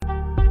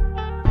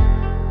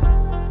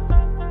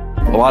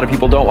A lot of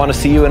people don't want to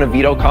see you in a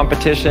veto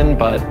competition,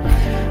 but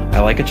I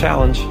like a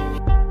challenge.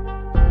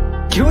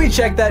 Can we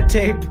check that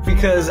tape?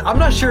 Because I'm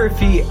not sure if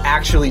he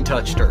actually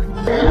touched her.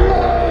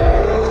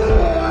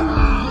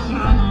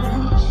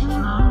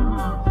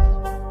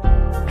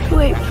 Who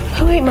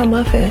ate my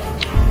muffin?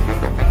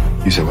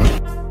 You said what?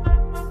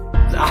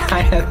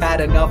 I have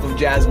had enough of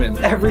Jasmine.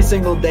 Every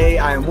single day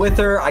I am with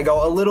her, I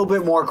go a little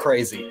bit more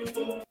crazy.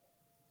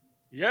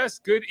 Yes,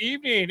 good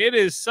evening. It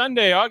is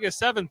Sunday,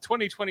 August 7th,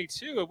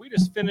 2022, and we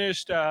just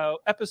finished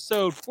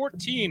episode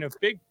 14 of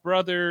Big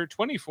Brother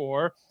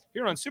 24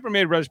 here on Super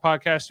Maid Brothers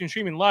Podcast,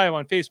 streaming live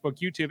on Facebook,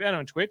 YouTube, and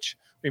on Twitch.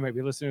 We might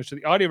be listeners to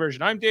the audio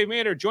version. I'm Dave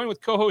Mader, joined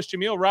with co-host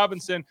Jameel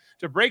Robinson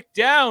to break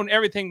down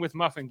everything with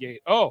Muffin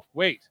Gate. Oh,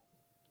 wait.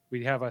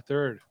 We have a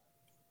third.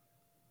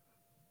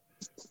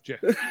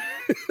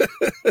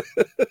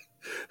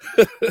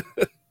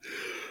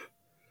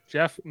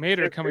 Jeff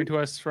Mader coming to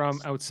us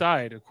from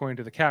outside, according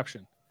to the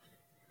caption.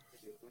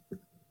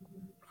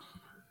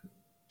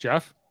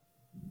 Jeff?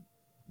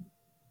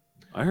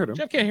 I heard him.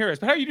 Jeff can't hear us,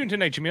 but how are you doing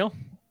tonight, Jameel?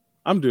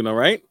 I'm doing all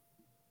right.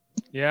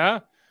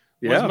 Yeah?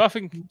 Was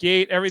Muffin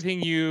Gate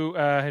everything you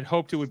had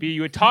hoped it would be?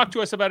 You had talked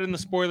to us about it in the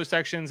spoiler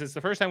sections. It's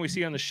the first time we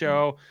see it on the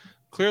show.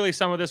 Clearly,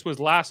 some of this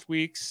was last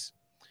week's.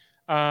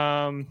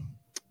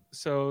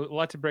 So a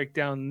lot to break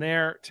down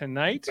there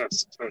tonight.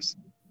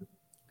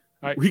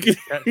 We can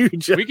hear you,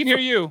 Jeff. We can hear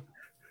you.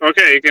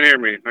 Okay, you can hear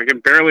me. I can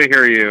barely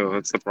hear you.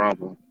 That's the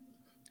problem.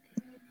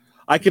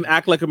 I can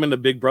act like I'm in the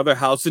Big Brother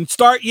house and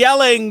start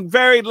yelling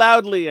very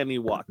loudly, and he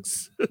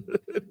walks.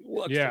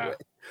 Yeah, away.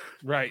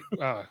 Right.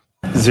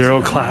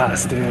 Zero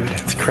class, dude.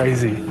 It's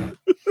crazy.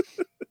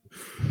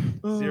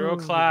 Zero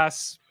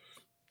class.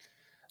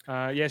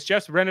 Yes,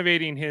 Jeff's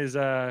renovating his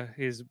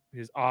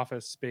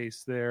office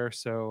space there,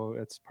 so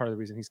that's part of the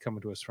reason he's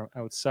coming to us from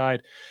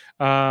outside.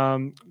 A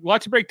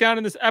lot to break down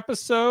in this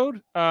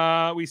episode.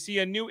 We see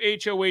a new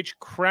HOH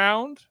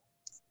crowned.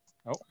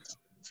 Oh,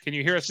 can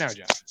you hear us now,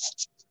 Jeff?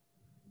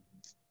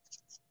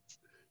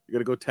 You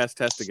gotta go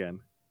test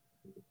again.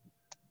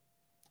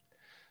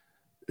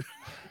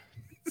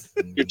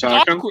 You're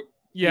talking?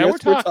 Yeah,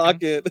 yes, we're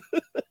talking.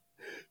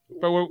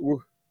 But we're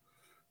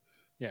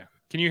yeah.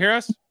 Can you hear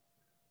us?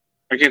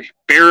 I can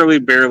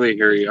barely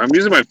hear you. I'm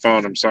using my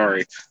phone. I'm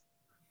sorry.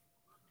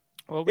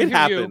 Well, we it hear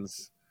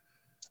happens.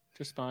 You.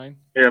 Just fine.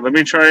 Yeah, let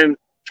me try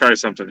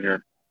something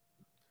here.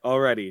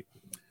 Alrighty.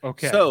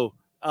 Okay. So,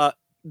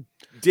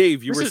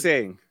 Dave, you were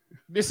saying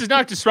this is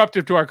not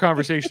disruptive to our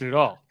conversation at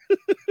all.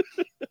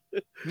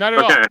 Not at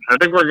all. Okay, I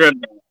think we're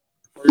good.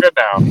 We're good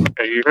now.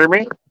 Okay, you hear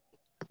me?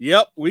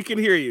 Yep, we can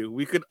hear you.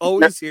 We could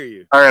always hear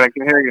you. All right, I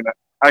can hear you now.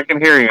 I can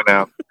hear you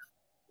now.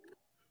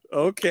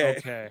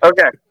 Okay.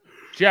 Okay.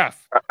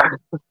 Jeff. All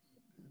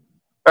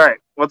right,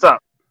 what's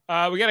up?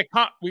 We got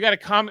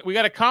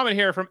a comment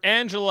here from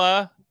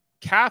Angela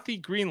Kathy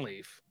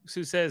Greenleaf,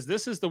 who says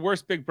this is the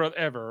worst Big Brother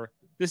ever.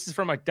 This is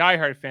from a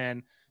diehard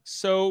fan.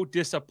 So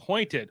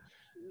disappointed.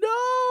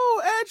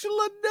 No,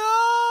 Angela,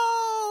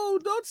 no!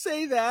 Don't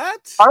say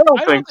that. I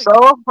don't think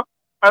so.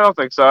 I don't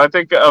think so. I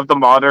think of the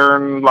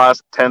modern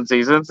last 10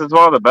 seasons, it's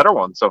one of the better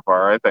ones so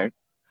far, I think.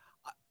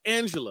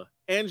 Angela,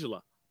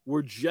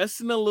 we're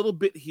just in a little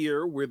bit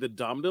here where the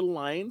Dominant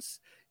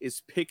Alliance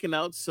is picking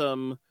out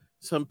some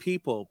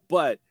people,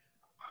 but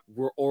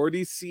we're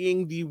already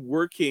seeing the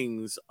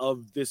workings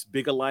of this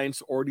big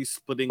alliance already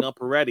splitting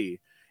up already.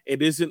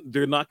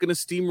 They're not going to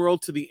steamroll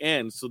to the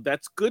end, so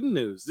that's good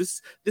news.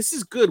 This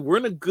is good. We're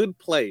in a good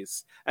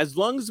place. As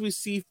long as we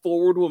see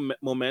forward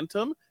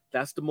momentum,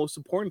 that's the most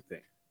important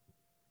thing.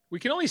 We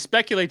can only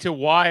speculate to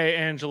why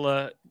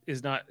Angela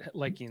is not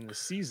liking the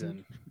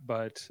season,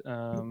 but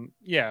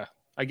yeah,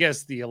 I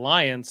guess the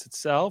alliance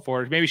itself,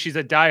 or maybe she's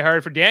a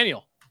diehard for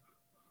Daniel.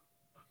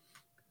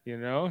 You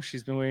know,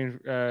 she's been waiting.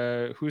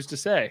 Who's to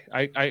say?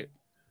 I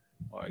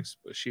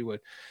suppose she would.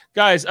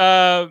 Guys,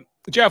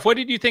 Jeff, what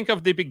did you think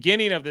of the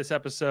beginning of this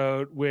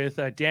episode with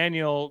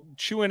Daniel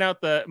chewing out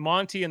the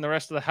Monty and the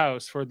rest of the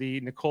house for the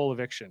Nicole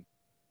eviction?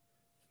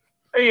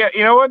 Yeah,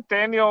 you know what?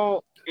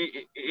 Daniel,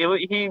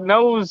 he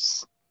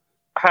knows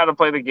how to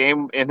play the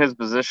game in his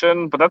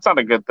position, but that's not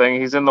a good thing.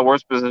 He's in the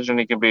worst position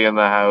he can be in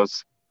the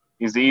house.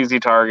 He's the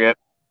easy target.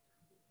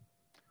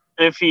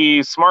 If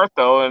he's smart,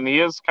 though, and he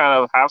is kind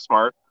of half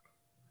smart,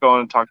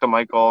 going and talk to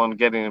Michael and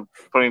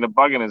putting a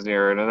bug in his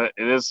ear, and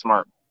it is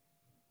smart.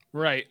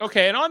 Right.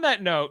 Okay. And on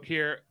that note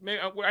here,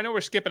 I know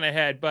we're skipping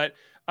ahead, but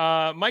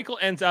Michael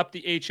ends up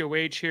the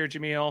HOH here,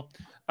 Jameel,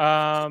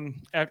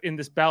 in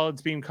this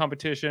Ballads Beam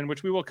competition,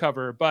 which we will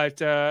cover. But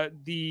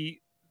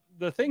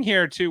the thing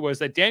here too was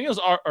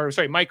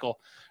that Michael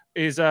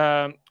is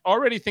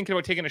already thinking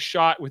about taking a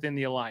shot within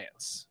the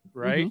alliance,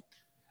 right?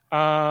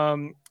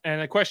 Mm-hmm.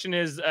 And the question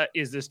is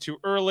this too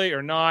early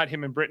or not?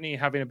 Him and Brittany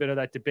having a bit of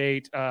that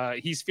debate.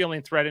 He's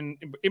feeling threatened,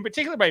 in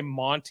particular by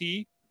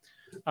Monty.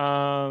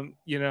 I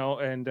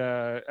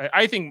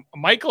think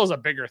Michael is a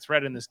bigger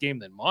threat in this game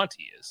than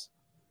Monty is,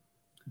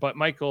 but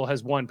Michael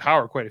has won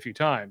power quite a few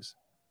times.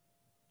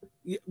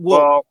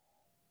 Well,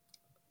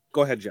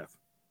 go ahead, Jeff.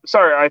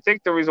 sorry, I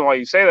think the reason why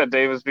you say that,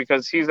 Dave, is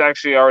because he's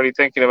actually already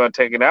thinking about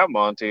taking out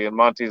Monty, and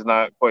Monty's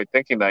not quite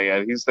thinking that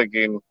yet. He's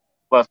thinking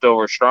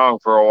leftover strong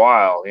for a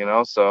while,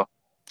 so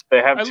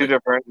they have two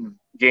different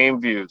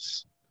game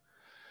views.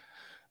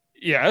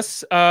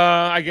 Yes,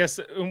 I guess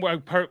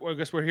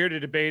we're here to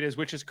debate is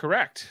which is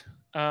correct.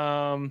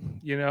 They're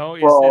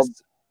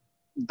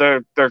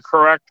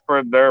correct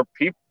for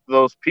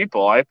those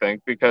people, I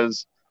think,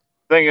 because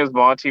the thing is,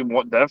 Monty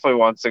definitely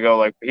wants to go.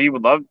 Like, he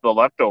would love the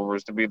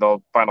leftovers to be the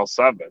final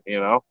 7.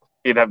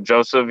 He'd have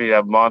Joseph, he'd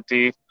have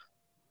Monty,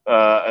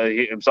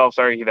 himself.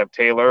 Sorry, he'd have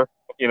Taylor.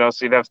 So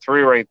you'd have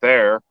 3 right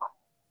there.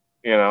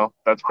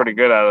 That's pretty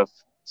good out of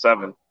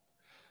 7.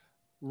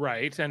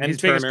 Right, and his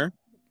Turner.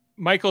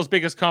 Michael's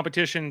biggest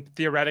competition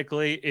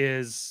theoretically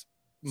is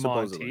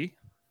Monty,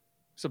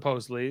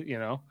 supposedly,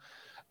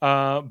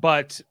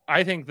 but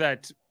I think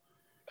that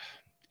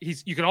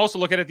you can also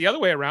look at it the other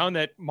way around,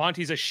 that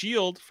Monty's a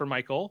shield for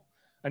Michael,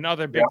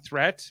 another big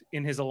threat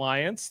in his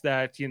alliance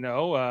that,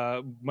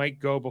 might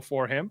go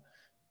before him.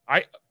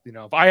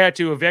 If I had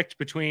to evict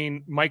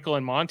between Michael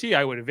and Monty,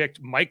 I would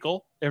evict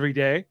Michael every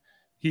day.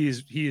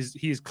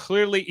 He's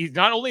clearly,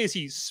 not only is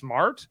he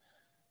smart,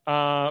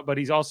 but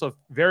he's also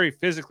very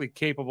physically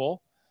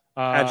capable,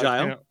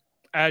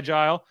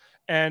 agile,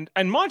 and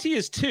Monty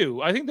is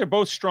too. I think they're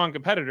both strong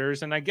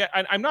competitors, and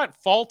I'm not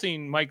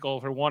faulting Michael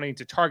for wanting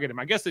to target him.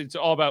 I guess it's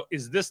all about,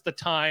 is this the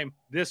time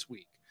this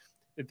week,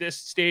 at this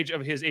stage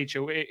of his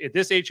HOH, at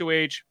this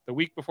HOH, the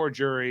week before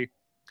jury,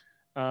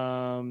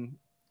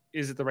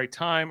 is it the right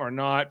time or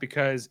not?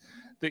 Because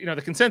the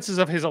consensus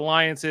of his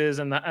alliances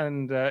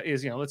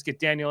is let's get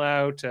Daniel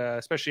out,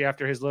 especially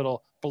after his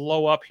little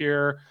blow up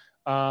here.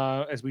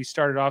 As we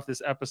started off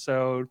this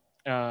episode,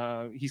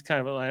 he's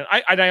kind of.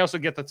 I also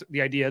get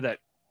the idea that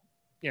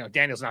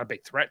Daniel's not a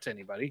big threat to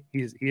anybody.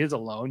 He is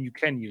alone. You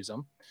can use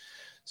him.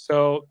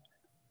 So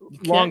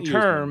long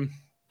term,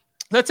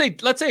 let's say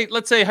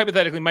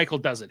hypothetically Michael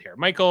does it here.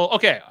 Michael,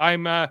 okay,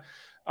 I'm.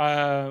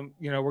 We're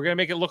gonna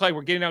make it look like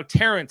we're getting out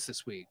Terrence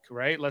this week,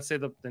 right? Let's say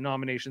the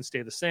nominations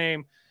stay the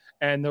same,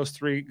 and those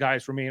 3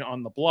 guys remain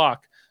on the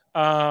block.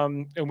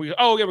 And we're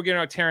getting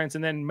out Terrence,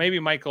 and then maybe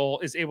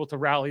Michael is able to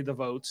rally the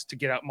votes to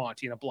get out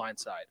Monty in a blind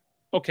side.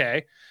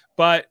 Okay,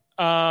 but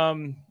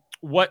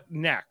what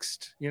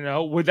next?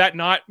 Would that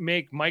not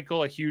make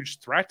Michael a huge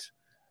threat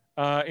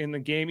in the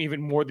game,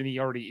 even more than he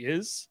already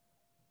is?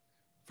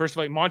 First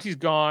of all, Monty's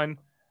gone.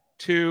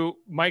 2,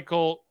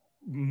 Michael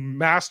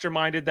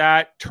masterminded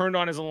that, turned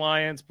on his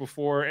alliance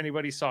before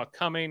anybody saw it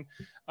coming.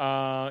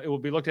 It will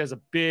be looked at as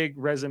a big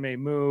resume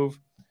move,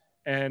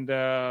 and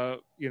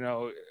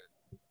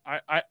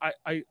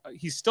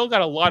he's still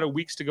got a lot of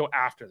weeks to go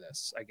after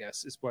this, I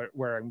guess, is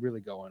where I'm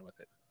really going with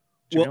it.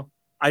 Well,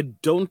 I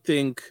don't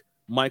think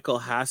Michael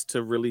has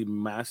to really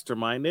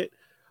mastermind it.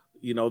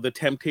 The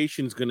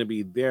temptation's going to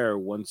be there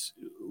once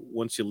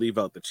you leave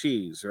out the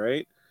cheese,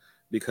 right?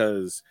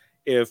 Because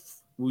if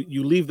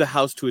you leave the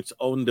house to its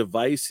own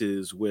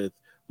devices with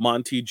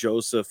Monty,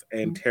 Joseph,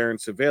 and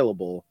Terrence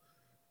available,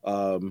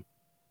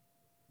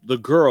 the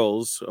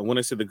girls, when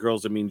I say the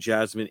girls, I mean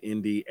Jasmine,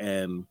 Indy,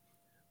 and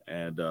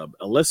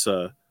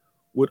Alyssa,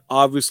 would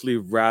obviously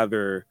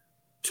rather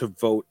to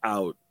vote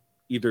out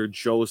either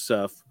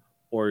Joseph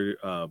or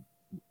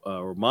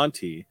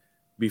Monty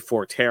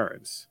before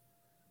Terrence.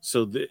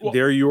 So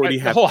there you already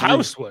have the whole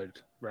house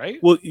would, right?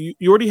 Well, you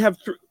already have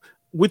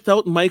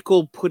without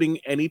Michael putting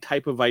any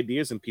type of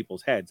ideas in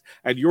people's heads,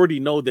 and you already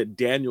know that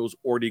Daniel's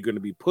already going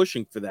to be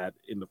pushing for that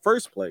in the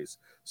first place.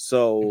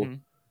 So,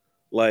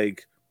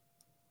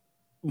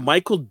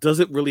 Michael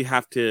doesn't really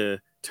have to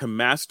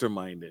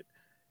mastermind it.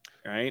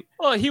 Right.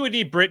 Well, he would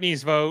need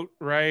Brittany's vote,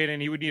 right?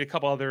 And he would need a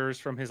couple others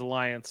from his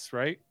alliance,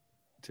 right?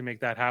 To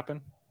make that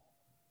happen.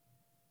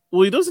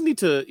 Well, he doesn't need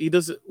to. He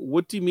doesn't.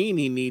 What do you mean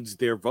he needs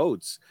their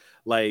votes?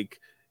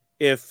 Like,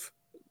 if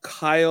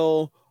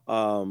Kyle,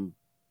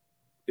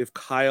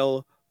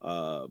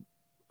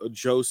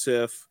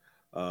 Joseph,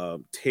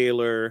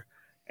 Taylor,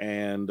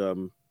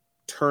 and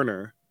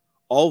Turner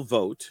all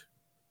vote,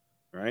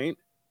 right?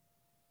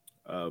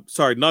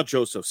 Sorry, not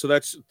Joseph. So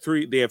that's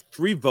 3. They have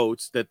 3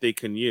 votes that they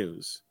can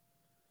use.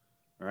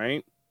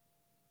 Right?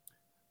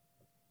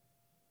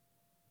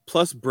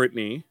 Plus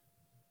Brittany,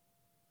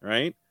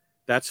 right?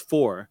 That's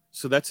 4.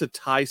 So that's a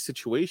tie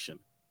situation.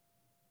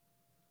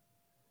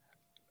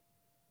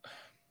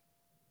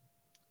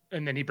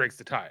 And then he breaks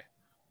the tie.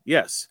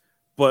 Yes.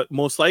 But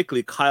most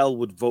likely Kyle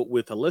would vote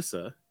with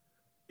Alyssa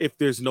if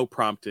there's no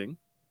prompting,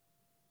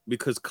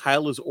 because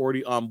Kyle is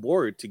already on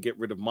board to get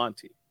rid of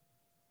Monty.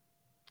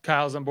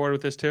 Kyle's on board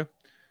with this too?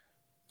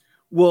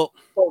 Well,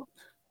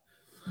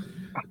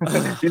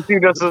 you see,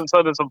 this is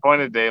so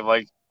disappointed, Dave.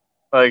 Like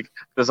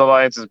this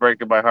alliance is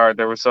breaking my heart.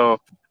 They were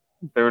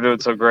doing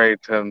so great,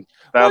 and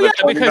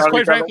because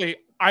quite frankly,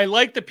 I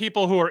like the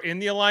people who are in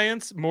the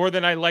alliance more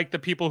than I like the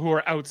people who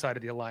are outside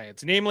of the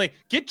alliance. Namely,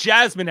 get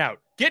Jasmine out,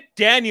 get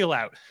Daniel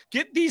out,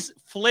 get these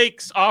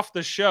flakes off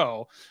the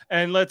show,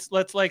 and let's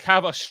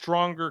have a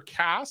stronger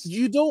cast.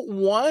 You don't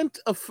want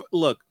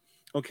look.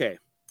 Okay,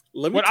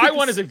 What I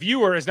want as a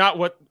viewer is not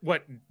what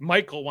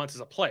Michael wants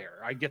as a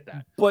player. I get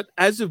that. But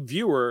as a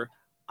viewer,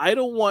 I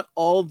don't want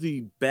all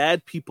the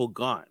bad people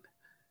gone,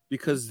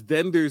 because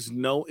then there's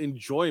no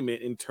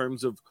enjoyment in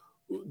terms of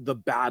the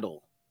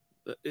battle.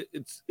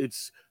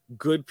 It's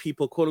good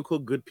people, quote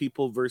unquote, good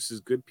people versus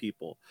good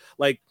people.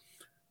 Like,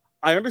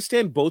 I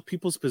understand both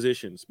people's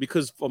positions,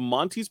 because from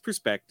Monty's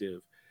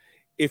perspective,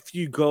 if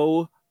you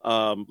go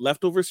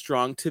leftover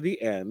strong to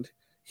the end,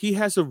 he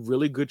has a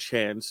really good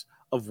chance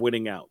of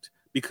winning out,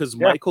 because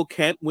Michael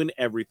can't win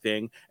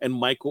everything, and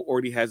Michael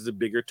already has the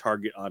bigger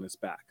target on his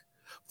back.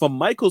 From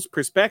Michael's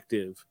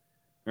perspective,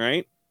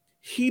 right,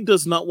 he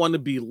does not want to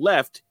be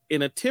left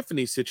in a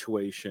Tiffany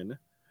situation,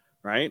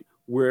 right,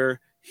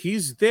 where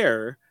he's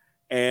there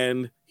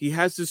and he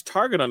has this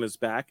target on his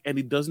back and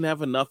he doesn't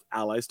have enough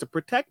allies to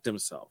protect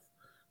himself,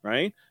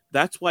 right?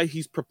 That's why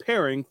he's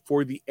preparing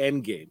for the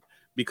end game,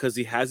 because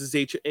he has his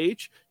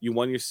HOH. You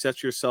want to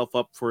set yourself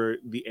up for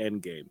the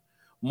end game.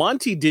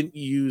 Monty didn't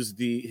use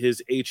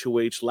his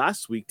HOH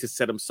last week to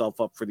set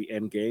himself up for the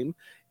end game.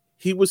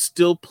 He was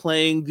still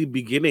playing the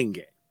beginning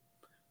game,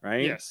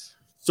 right? Yes.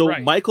 So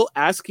right. Michael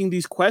asking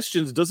these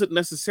questions doesn't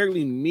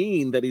necessarily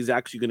mean that he's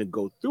actually going to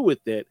go through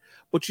with it,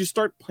 but you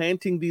start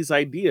planting these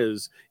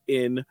ideas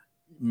in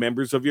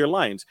members of your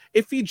lines.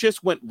 If he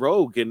just went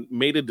rogue and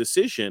made a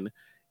decision,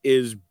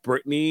 is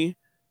Brittany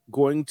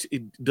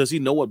does he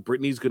know what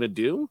Brittany's going to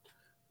do?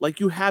 Like,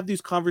 you have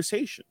these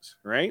conversations,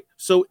 right?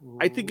 So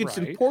I think it's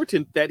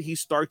important that he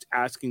starts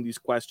asking these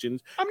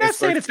questions. I'm not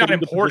saying it's not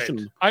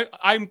important.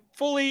 I'm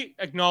fully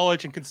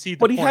acknowledge and concede the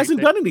point. But he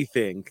hasn't done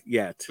anything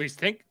yet. Please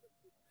think.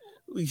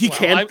 He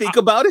can't think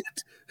about it.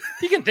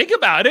 He can think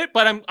about it,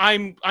 but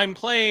I'm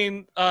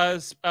playing.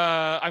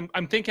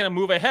 I'm thinking a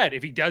move ahead.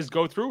 If he does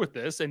go through with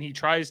this and he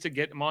tries to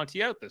get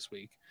Monty out this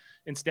week,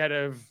 instead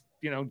of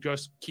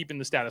just keeping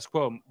the status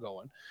quo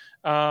going,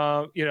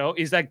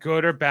 is that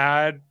good or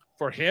bad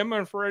for him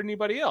or for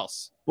anybody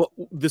else? Well,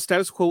 the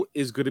status quo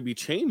is going to be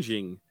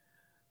changing,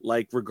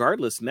 like,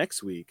 regardless,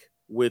 next week,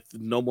 with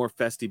no more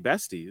festy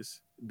besties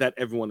that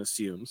everyone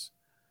assumes,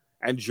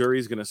 and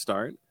jury's going to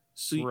start.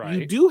 So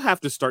you do have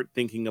to start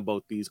thinking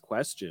about these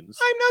questions.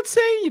 I'm not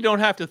saying you don't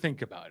have to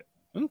think about it.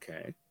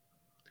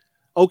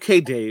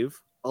 Okay,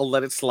 Dave, I'll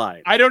let it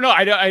slide. I don't know.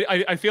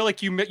 I feel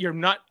like you're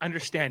not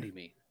understanding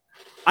me.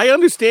 I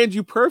understand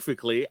you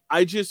perfectly.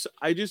 I just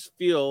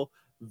feel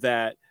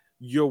that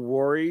your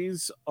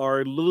worries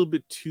are a little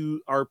bit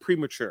are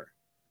premature.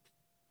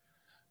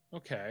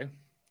 Okay.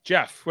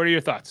 Jeff, what are your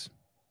thoughts?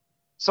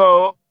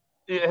 So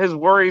his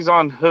worries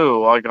on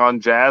who? Like on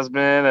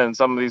Jasmine and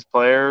some of these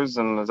players?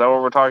 And is that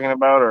what we're talking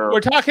about? Or we're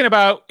talking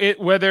about it,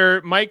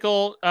 whether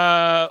Michael,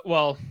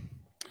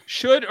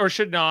 should or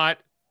should not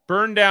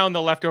burn down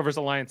the Leftovers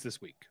Alliance this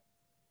week.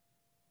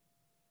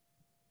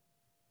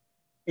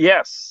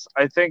 Yes,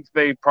 I think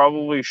they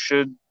probably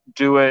should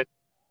do it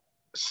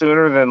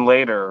sooner than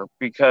later,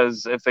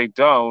 because if they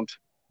don't,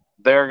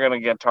 they're going to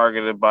get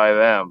targeted by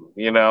them.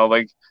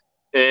 Like,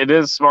 it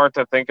is smart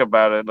to think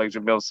about it, like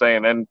Jamil's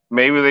saying, and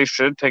maybe they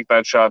should take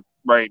that shot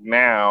right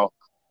now,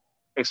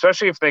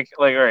 especially if they,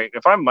 like, all right,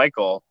 if I'm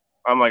Michael,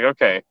 I'm like,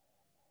 okay,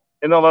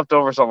 in the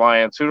Leftovers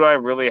Alliance, who do I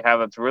really have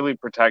that's really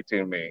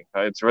protecting me?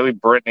 It's really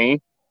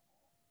Brittany,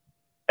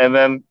 and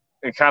then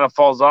it kind of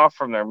falls off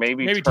from there.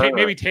 Maybe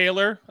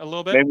Taylor a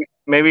little bit.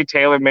 Maybe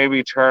Taylor,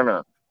 maybe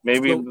Turner.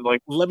 Maybe so,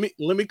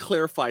 let me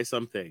clarify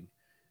something.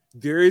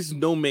 There is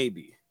no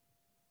maybe.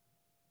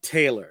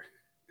 Taylor.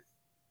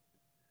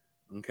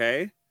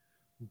 Okay?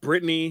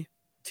 Brittany,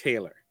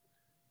 Taylor.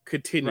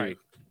 Continue, right.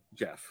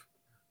 Jeff.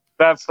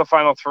 That's the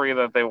final three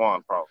that they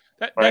want, probably.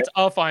 That's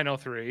a final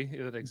three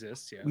that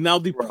exists, yeah. Now,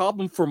 the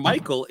problem for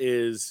Michael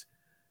is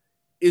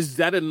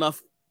that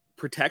enough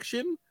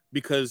protection?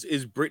 Because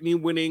is Brittany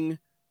winning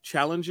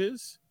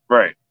challenges?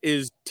 Right.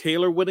 Is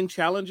Taylor winning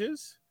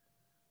challenges?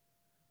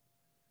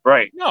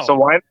 Right. No. So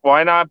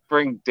why not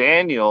bring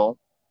Daniel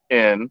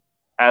in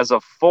as a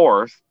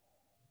fourth,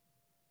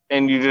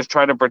 and you just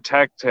try to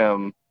protect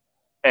him,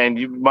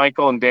 and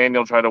Michael and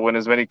Daniel try to win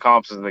as many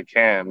comps as they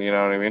can. You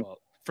know what I mean? Well,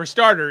 for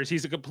starters,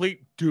 he's a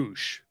complete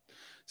douche.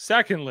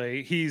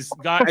 Secondly, he's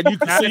got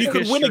you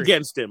could win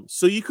against him.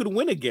 So you could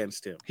win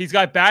against him. He's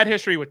got bad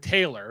history with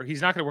Taylor.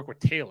 He's not going to work with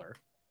Taylor.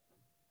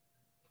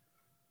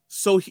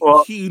 So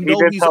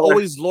he's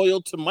always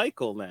loyal to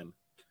Michael. Then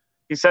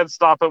he said,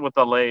 "Stop it with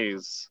the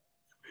lays."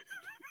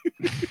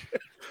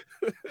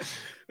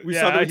 We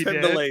saw the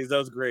 10 delays. That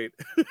was great.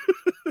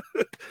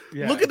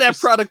 Look at that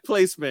product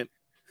placement.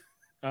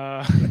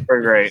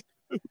 Very great.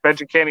 Bet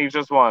you can't eat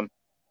just one.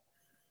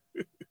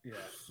 Yeah.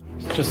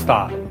 Just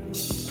stop.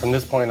 From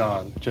this point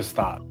on, just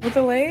stop. With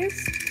the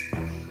lays?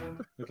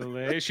 With the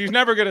lays. She's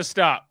never going to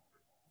stop.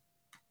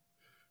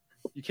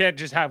 You can't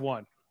just have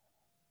one.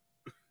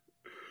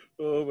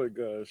 Oh my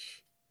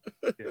gosh.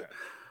 Yeah.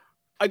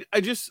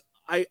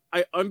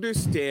 I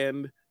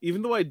understand,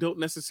 even though I don't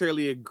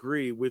necessarily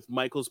agree with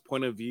Michael's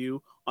point of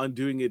view on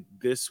doing it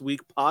this week,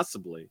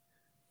 possibly.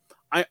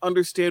 I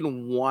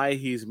understand why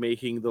he's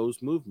making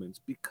those movements,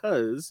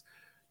 because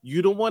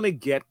you don't want to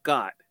get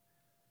got,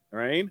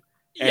 right?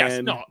 Yes,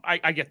 And- no,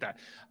 I get that.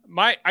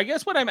 I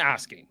guess what I'm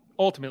asking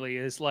ultimately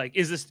is like,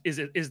 is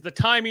the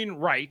timing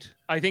right?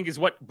 I think is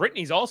what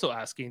Brittany's also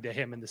asking to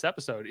him in this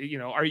episode. You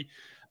know, are you,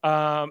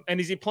 and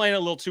is he playing a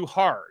little too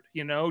hard?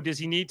 You know, does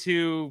he need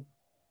to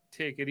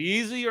take it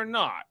easy or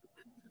not?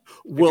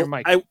 Well,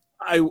 Mike.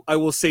 I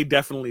will say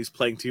definitely he's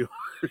playing too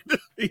hard.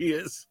 He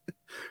is.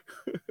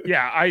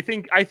 Yeah, I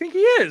think he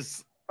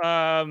is.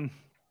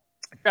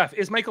 Jeff,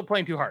 is Michael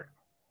playing too hard?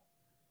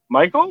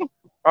 Michael?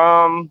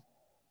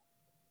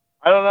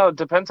 I don't know. It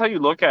depends how you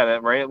look at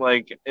it, right?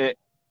 Like,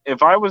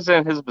 if I was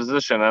in his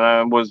position and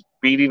I was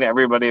beating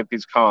everybody at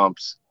these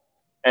comps,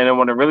 and then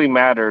when it really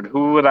mattered,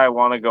 who would I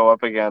want to go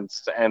up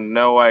against and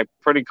know I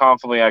pretty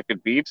confidently I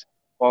could beat?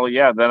 Well,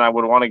 yeah, then I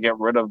would want to get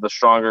rid of the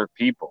stronger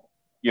people.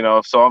 You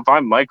know, so if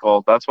I'm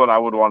Michael, that's what I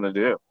would want to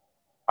do.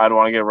 I'd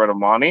want to get rid of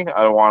Monty.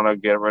 I want to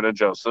get rid of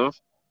Joseph,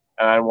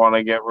 and I want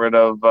to get rid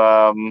of,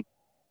 probably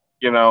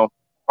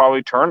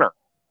Turner.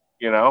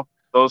 You know,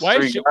 those Why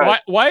three is, guys.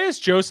 why is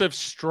Joseph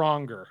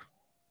stronger?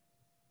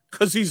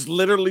 Because he's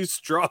literally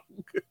strong.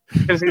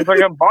 Because he's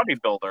like a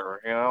bodybuilder,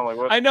 you know. Like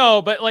what? I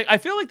know, but like I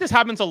feel like this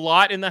happens a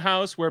lot in the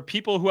house where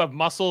people who have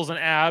muscles and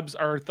abs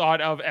are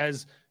thought of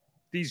as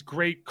these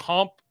great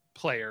comp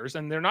players,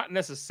 and they're not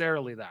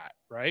necessarily that,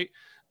 right?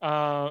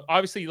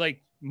 Obviously,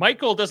 like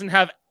Michael doesn't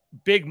have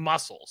big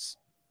muscles,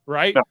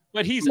 right? No.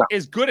 But he's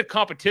as good at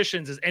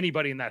competitions as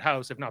anybody in that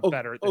house, if not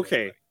better. than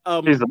Okay.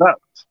 He's the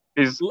best.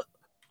 He's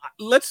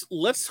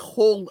Let's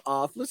hold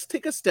off. Let's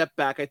take a step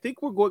back. I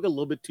think we're going a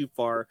little bit too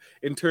far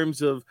in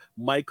terms of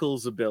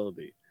Michael's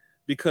ability,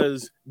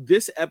 because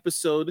this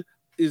episode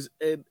is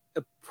a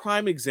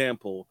prime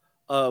example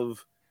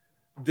of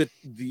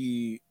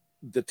the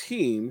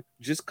team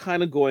just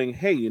kind of going,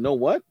 hey, you know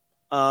what?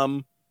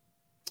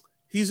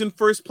 He's in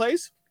first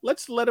place.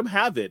 Let's let him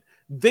have it.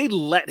 They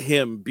let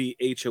him be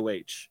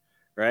HOH,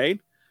 right?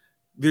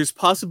 There's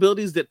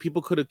possibilities that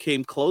people could have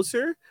came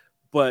closer,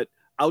 but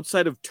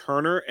outside of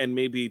Turner and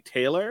maybe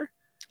Taylor,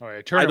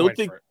 Turner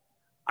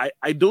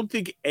I don't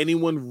think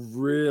anyone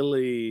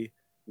really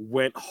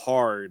went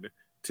hard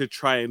to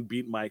try and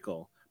beat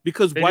Michael,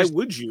 because why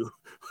would you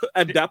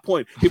at that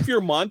point? If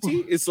you're Monty,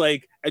 it's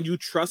like, and you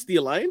trust the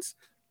alliance,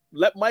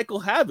 let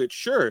Michael have it.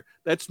 Sure,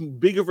 that's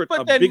big of a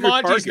But then bigger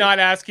Monty's target. not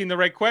asking the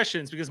right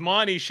questions, because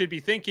Monty should be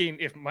thinking,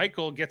 if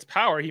Michael gets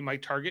power, he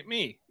might target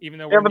me, even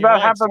though we're in but the that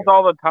alliance happens together.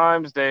 all the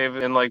times, Dave,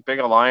 in like big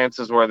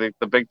alliances where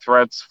the big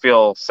threats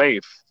feel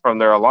safe from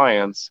their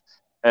alliance,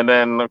 and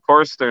then of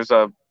course there's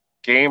a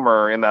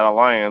gamer in that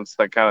alliance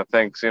that kind of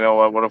thinks, you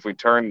know what if we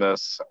turn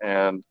this?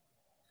 And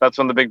that's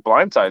when the big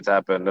blindsides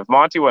happen. If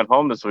Monty went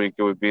home this week,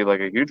 it would be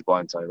like a huge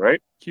blindside,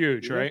 right?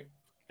 Huge, right?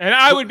 And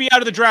I would be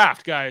out of the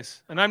draft,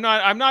 guys. And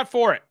I'm not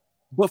for it.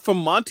 But from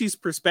Monty's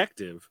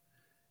perspective,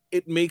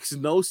 it makes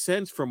no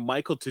sense for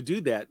Michael to do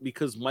that,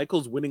 because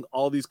Michael's winning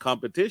all these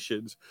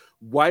competitions.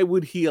 Why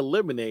would he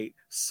eliminate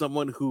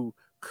someone who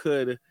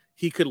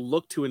he could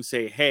look to and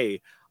say,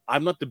 hey,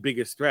 I'm not the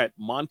biggest threat.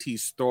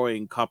 Monty's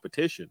throwing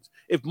competitions.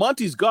 If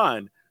Monty's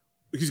gone,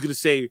 he's going to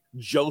say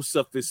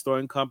Joseph is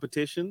throwing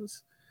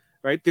competitions,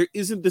 right? There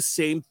isn't the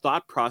same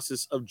thought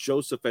process of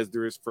Joseph as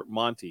there is for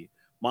Monty.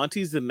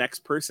 Monty's the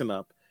next person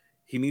up.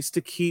 He needs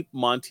to keep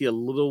Monty a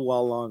little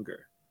while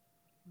longer.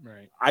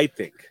 Right. I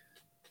think.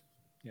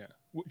 Yeah.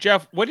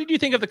 Jeff, what did you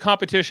think of the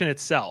competition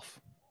itself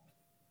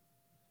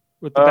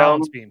with the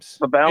balance beams?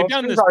 The balance They've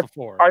done beams, this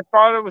before. I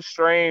thought it was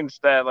strange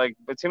that like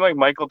it seemed like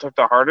Michael took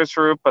the hardest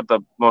route, but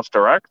the most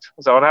direct.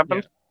 Is that what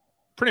happened? Yeah,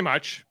 pretty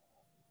much.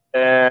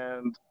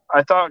 And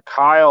I thought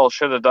Kyle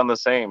should have done the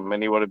same,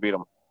 and he would have beat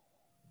him.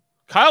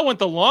 Kyle went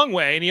the long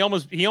way, and he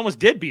almost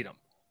did beat him.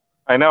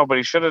 I know, but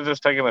he should have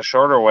just taken the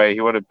shorter way.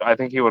 I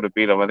think he would have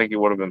beat him. I think he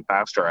would have been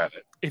faster at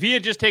it. If he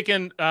had just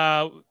taken,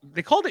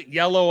 they called it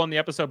yellow on the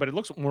episode, but it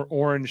looks more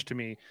orange to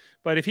me.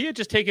 But if he had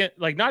just taken,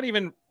 like, not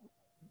even,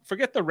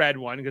 forget the red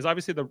one, because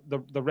obviously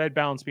the red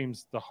balance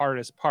beam's the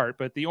hardest part,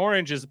 but the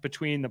orange is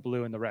between the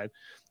blue and the red.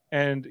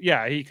 And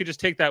yeah, he could just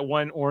take that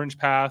one orange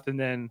path and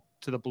then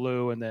to the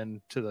blue and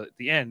then to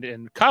the end.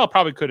 And Kyle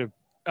probably could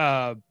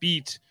have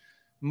beat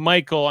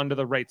Michael under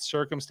the right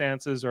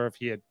circumstances, or if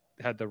he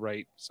had the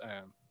right.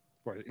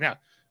 Now,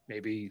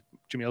 maybe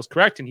Jamil's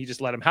correct, and he just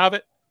let him have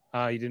it.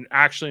 He didn't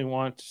actually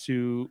want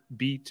to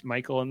beat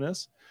Michael in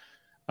this.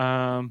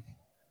 I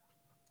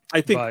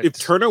think if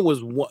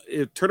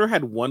Turner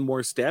had one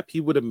more step,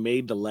 he would have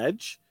made the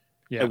ledge,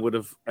 and would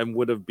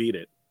have beat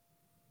it.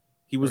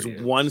 He was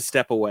one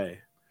step away.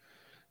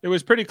 It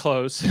was pretty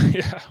close.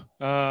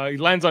 Yeah, he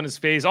lands on his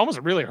face,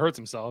 almost really hurts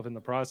himself in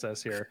the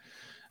process here.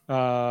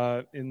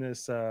 In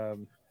this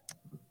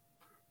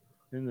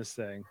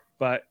thing,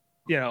 but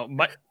you know,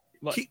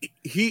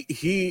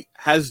 he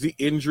has the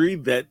injury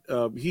that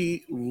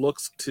he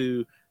looks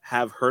to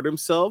have hurt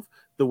himself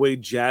the way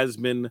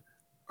Jasmine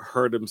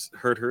hurt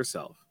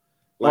herself.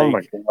 Like, oh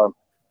my god!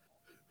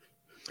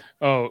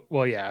 Oh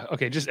well, yeah.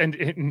 Okay,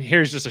 and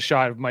here's just a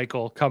shot of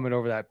Michael coming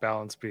over that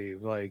balance beam,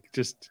 like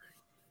just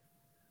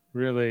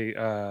really.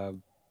 I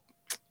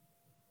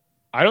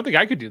don't think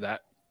I could do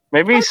that.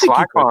 Maybe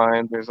slack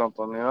lines or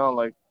something, you know,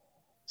 like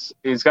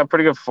he's got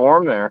pretty good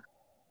form there.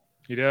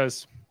 He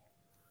does.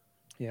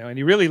 And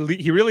he really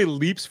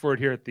leaps for it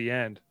here at the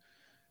end,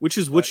 which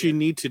is what you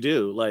need to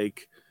do.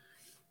 Like,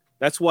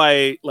 that's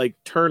why, like,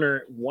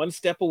 Turner, one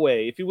step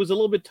away. If he was a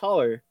little bit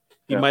taller,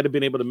 he might have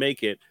been able to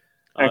make it.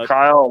 And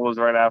Kyle was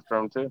right after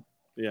him too.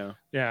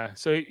 Yeah.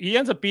 So he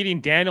ends up beating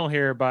Daniel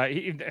here, but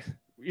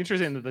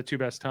interesting that the two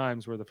best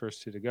times were the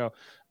first two to go.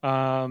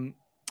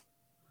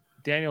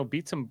 Daniel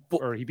beats him,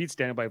 or he beats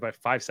Daniel by about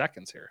 5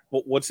 seconds here.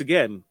 But once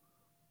again,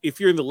 if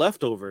you're in the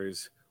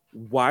leftovers,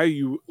 why are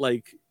you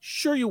like,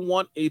 sure, you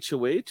want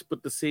HOH, but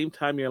at the same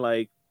time, you're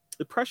like,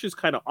 the pressure's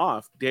kind of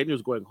off.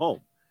 Daniel's going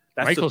home.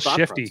 That's Michael's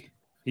shifty. Process.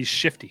 He's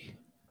shifty.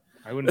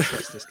 I wouldn't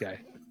trust this guy.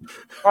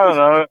 I don't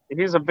know.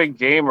 He's a big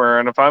gamer,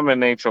 and if I'm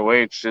in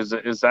HOH,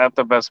 is that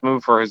the best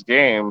move for his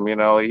game? He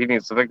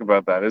needs to think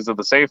about that. Is it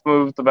the safe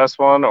move, the best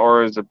one,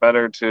 or is it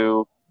better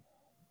to,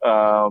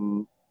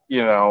 start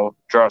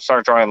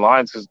drawing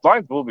lines? Because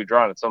lines will be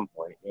drawn at some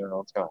point.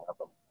 It's going to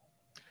happen.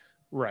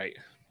 Right.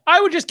 I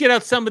would just get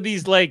out some of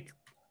these like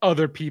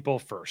other people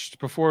first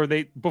before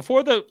the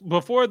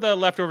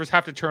leftovers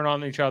have to turn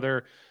on each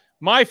other.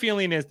 My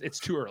feeling is it's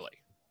too early.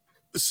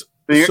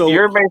 So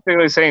you're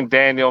basically saying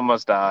Daniel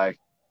must die.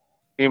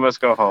 He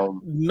must go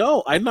home.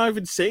 No, I'm not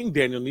even saying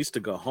Daniel needs to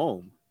go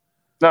home.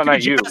 No,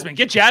 not you.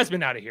 Get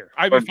Jasmine out of here.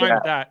 I'd be fine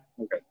with that.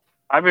 Okay.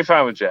 I'd be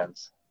fine with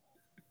Jazz.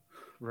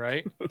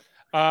 Right.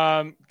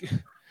 Okay.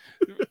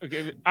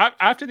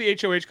 After the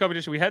HOH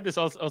competition, we had this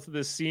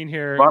this scene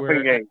here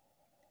Muffin Gate.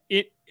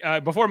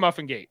 Before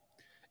Muffin Gate.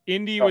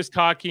 Indy was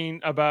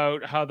talking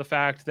about how the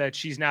fact that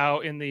she's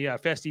now in the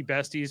Festy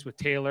Besties with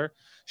Taylor.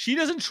 She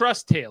doesn't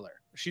trust Taylor.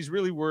 She's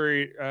really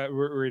worried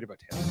about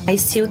Taylor. I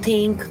still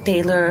think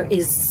Taylor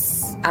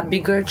is a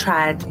bigger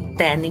threat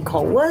than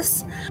Nicole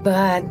was,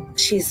 but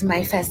she's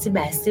my Festy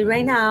Bestie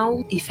right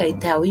now. If I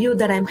tell you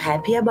that I'm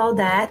happy about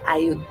that, I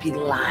would be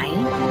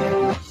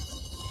lying.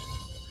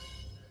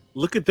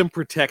 Look at them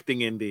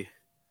protecting Indy.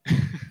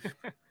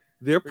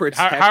 They're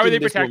protecting. How are they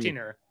protecting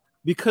her?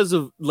 Because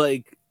of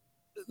like,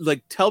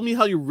 tell me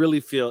how you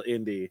really feel,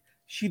 Indy.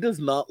 She does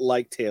not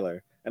like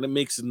Taylor, and it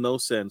makes no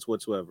sense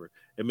whatsoever.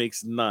 It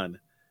makes none,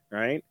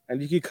 right?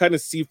 And you can kind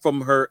of see from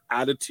her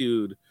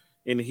attitude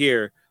in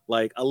here,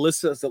 like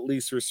Alyssa's at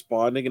least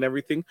responding and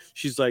everything.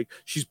 She's like,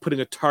 she's putting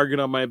a target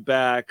on my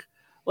back.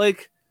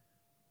 Like,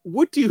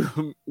 what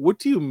do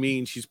you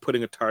mean she's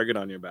putting a target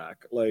on your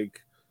back?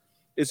 Like,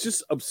 it's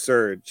just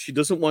absurd. She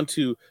doesn't want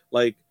to,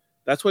 like,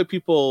 that's why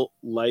people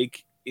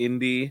like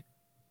Indy.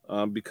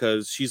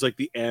 Because she's like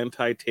the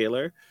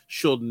anti-Taylor.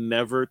 She'll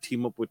never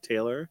team up with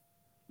Taylor,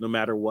 no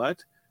matter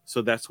what.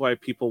 So that's why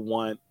people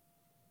want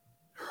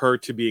her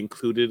to be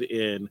included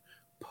in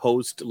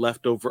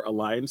post-leftover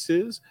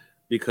alliances,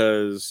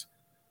 because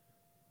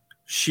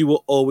she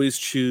will always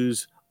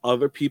choose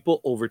other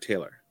people over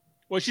Taylor.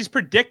 Well, she's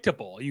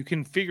predictable. You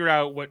can figure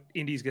out what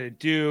Indy's going to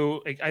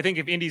do. Like, I think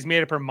if Indy's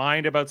made up her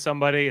mind about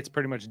somebody, it's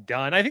pretty much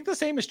done. I think the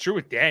same is true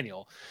with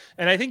Daniel.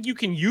 And I think you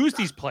can use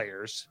these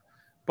players,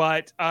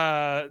 but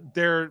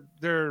they're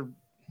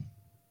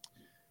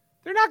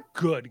not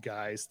good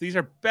guys. These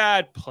are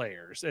bad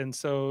players, and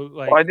so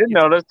like. Well, I did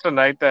notice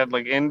tonight that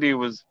like Indy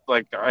was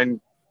like, I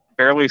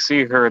barely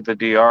see her at the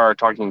DR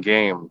talking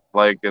game.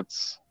 Like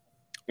it's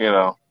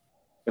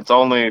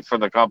only for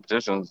the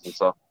competitions and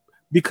stuff.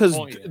 Because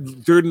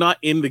they're not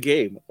in the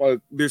game.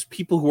 There's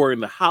people who are in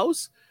the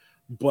house,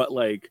 but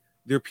like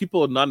there are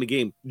people not in the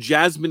game.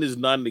 Jasmine is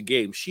not in the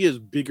game. She has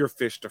bigger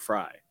fish to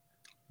fry,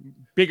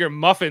 bigger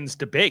muffins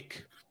to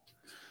bake.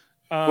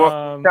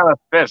 What kind of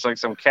fish? Like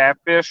some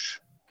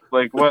catfish?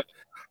 Like what?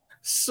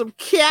 Some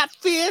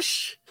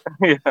catfish?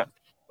 Yeah.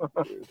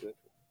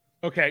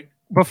 Okay.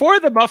 Before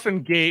the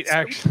Muffin Gate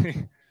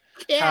actually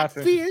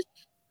catfish.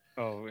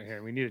 Oh,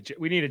 here we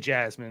need a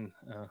Jasmine.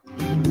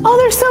 Oh,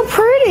 they're so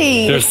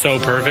pretty. They're so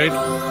perfect.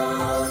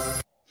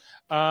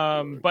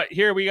 But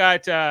here we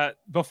got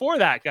before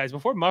that, guys,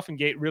 before Muffin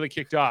Gate really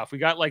kicked off, we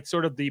got like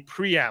sort of the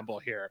preamble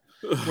here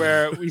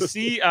where we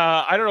see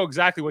I don't know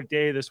exactly what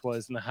day this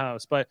was in the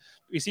house, but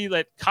we see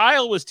that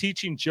Kyle was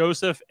teaching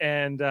Joseph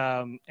and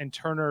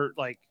Turner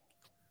like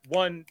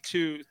 1,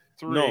 2,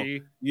 3. No,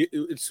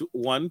 it's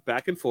one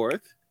back and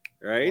forth,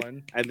 right?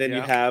 One, and then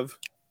you have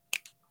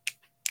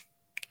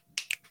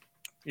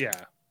right. Yeah.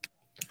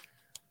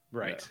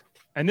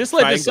 And this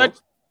led Triangle.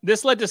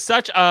 to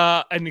such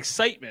an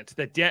excitement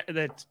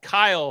that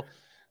Kyle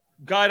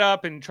got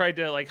up and tried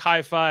to like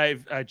high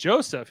five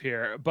Joseph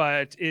here,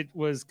 but it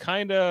was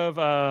kind of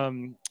a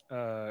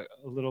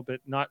little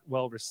bit not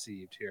well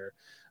received here.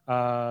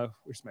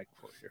 Where's my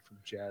quote here from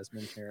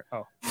Jasmine here?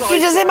 Oh, You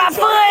just hit my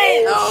foot.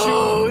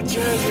 Oh,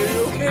 Jasmine,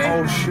 you okay?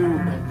 Oh, shoot.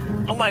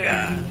 Oh my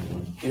God.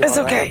 It's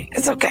okay.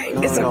 It's okay.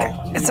 It's okay.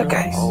 It's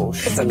okay. Oh,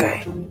 It's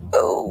okay.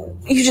 Oh,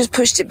 you just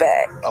pushed it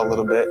back. A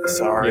little bit.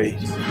 Sorry.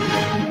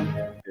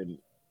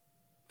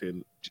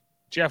 didn't.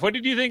 Jeff, what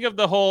did you think of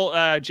the whole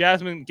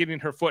Jasmine getting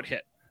her foot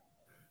hit?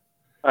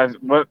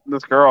 What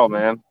this girl,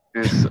 man?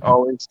 She's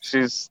always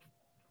she's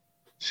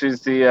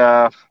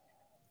the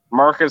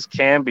Marcus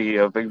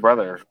Camby of Big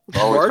Brother.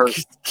 Always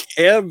Marcus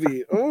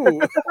Camby.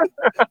 Oh.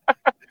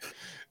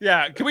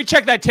 Yeah, can we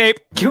check that tape?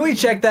 Can we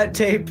check that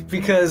tape?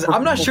 Because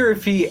I'm not sure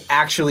if he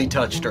actually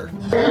touched her.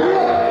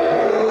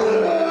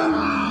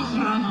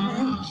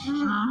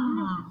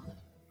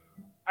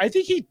 I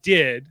think he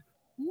did,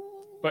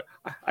 but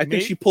I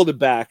think she pulled it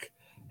back,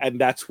 and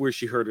that's where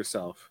she hurt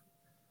herself.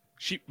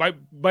 She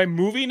by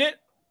moving it.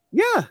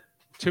 Yeah.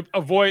 To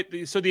avoid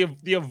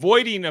the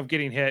avoiding of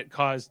getting hit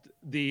caused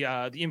the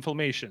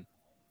inflammation.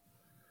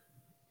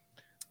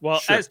 Well,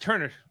 Sure. as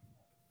Turner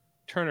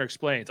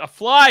explains, a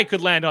fly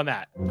could land on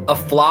that. A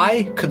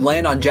fly could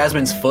land on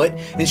Jasmine's foot,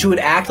 and she would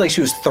act like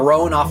she was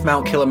thrown off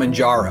Mount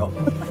Kilimanjaro.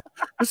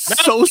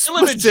 So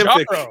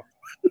specific.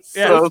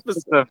 Yeah. So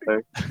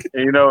specific.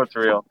 You know it's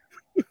real.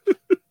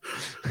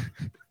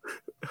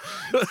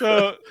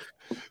 So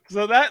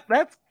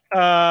that's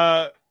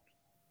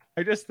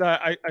I just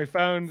I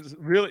found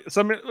really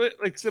some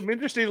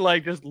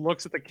interesting just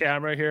looks at the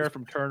camera here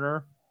from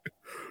Turner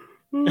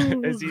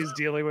as he's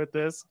dealing with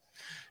this.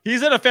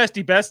 He's in a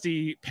festy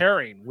bestie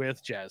pairing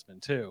with Jasmine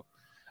too.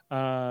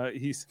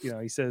 He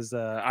says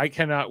I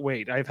cannot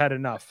wait. I've had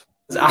enough.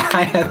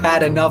 I have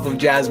had enough of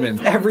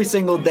Jasmine. Every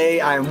single day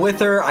I am with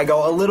her, I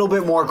go a little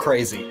bit more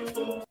crazy.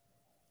 A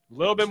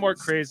little bit more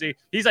crazy.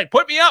 He's like,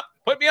 put me up,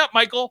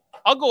 Michael.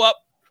 I'll go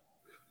up.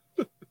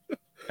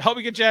 Help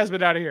me get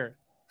Jasmine out of here.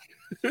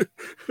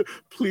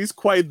 Please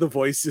quiet the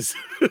voices.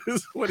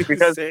 Is what he's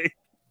Because saying.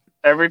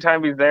 every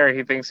time he's there,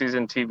 he thinks he's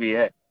in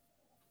TVA.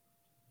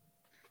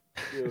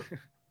 Yeah.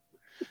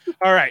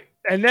 All right,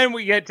 and then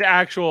we get to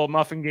actual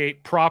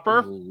Muffingate proper.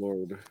 Oh,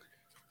 Lord.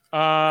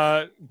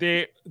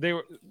 They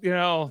were,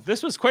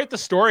 this was quite the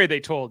story they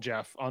told,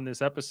 Jeff, on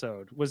this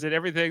episode. Was it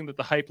everything that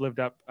the hype lived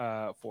up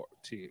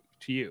to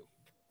you?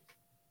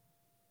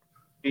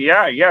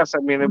 Yeah, yes. I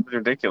mean, it was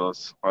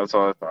ridiculous. That's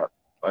all I thought.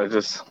 I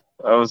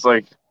was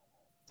like,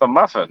 it's a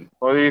muffin.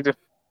 What do you do?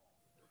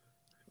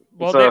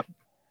 Well,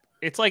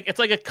 it's like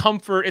a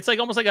comfort. It's like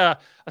almost like a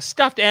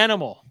stuffed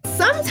animal.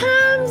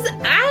 Sometimes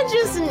I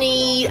just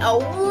need a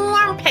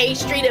warm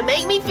pastry to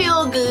make me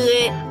feel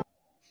good.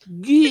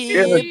 She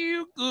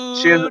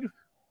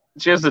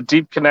has a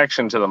deep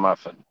connection to the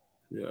muffin.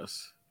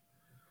 Yes.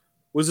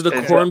 Was it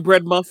a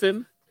cornbread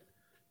muffin?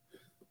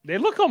 They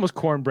look almost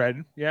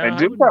cornbread. Yeah, They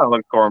do kind of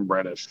look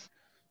cornbreadish.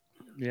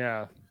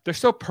 Yeah, they're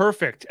so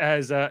perfect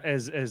as Oh,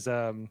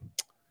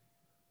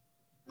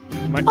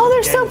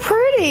 they're so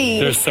pretty.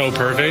 They're so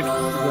perfect.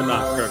 They're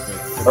not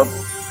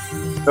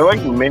perfect. They're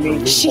like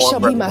mini. She shall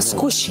be cornbread. my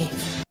squishy.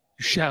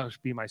 You shall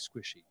be my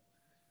squishy.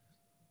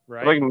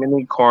 Right? They're like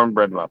mini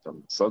cornbread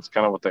muffins. So that's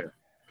kind of what they are.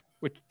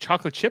 With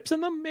chocolate chips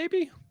in them,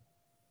 maybe?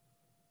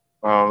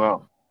 I don't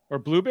know. Or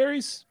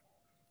blueberries?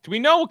 Do we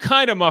know what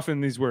kind of muffin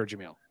these were,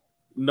 Jamil?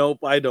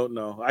 Nope, I don't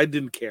know. I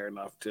didn't care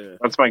enough to.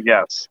 That's my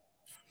guess.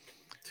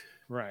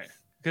 Right.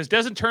 Because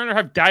doesn't Turner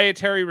have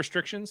dietary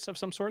restrictions of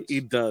some sort?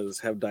 He does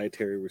have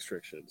dietary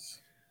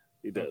restrictions.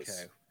 He does.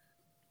 Okay.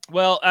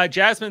 Well,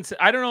 Jasmine,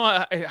 I don't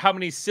know how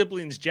many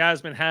siblings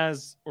Jasmine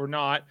has or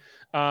not.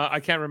 I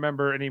can't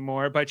remember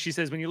anymore. But she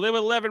says when you live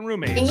with 11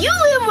 roommates. And you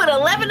live with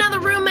 11 other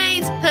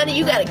roommates, honey,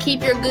 you got to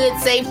keep your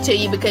goods safe to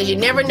you because you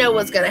never know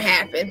what's going to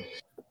happen.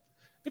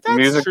 If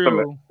that's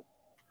true.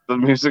 The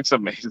music's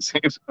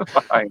amazing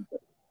behind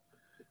it.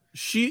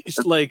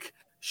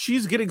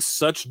 She's getting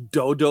such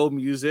dodo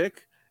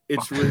music.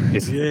 It's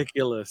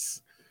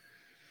ridiculous.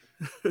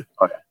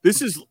 Okay.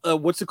 This is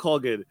what's it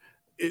called again?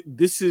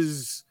 This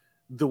is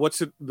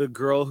the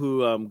girl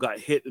who got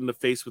hit in the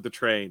face with the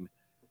train.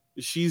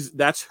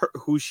 That's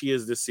who she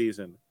is this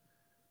season.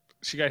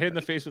 She got hit in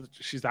the face with.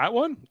 She's that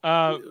one.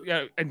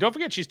 Yeah, and don't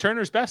forget she's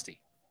Turner's bestie.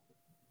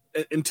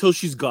 Until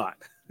she's gone.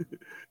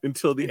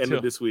 Until the end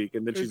of this week,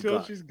 and then she's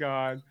gone. She's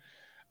gone.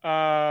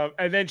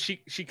 And then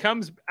she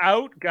comes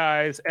out,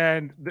 guys,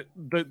 and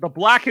the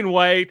black and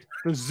white,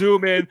 the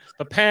zoom in,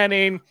 the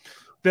panning,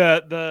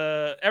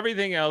 the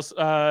everything else.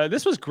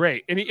 This was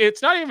great, and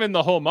it's not even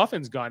the whole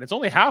muffin's gone. It's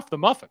only half the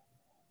muffin.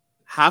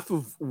 Half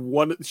of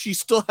one. She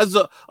still has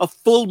a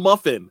full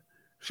muffin.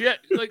 She had,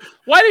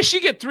 why did she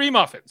get 3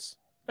 muffins?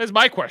 That's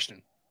my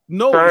question.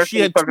 No, she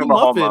had 2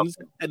 muffins,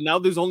 and now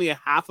there's only a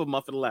half a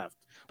muffin left.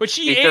 But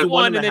she ate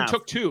one and then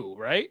took 2,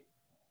 right?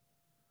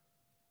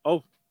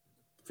 Oh,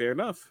 fair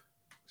enough.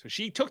 So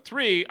she took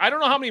 3. I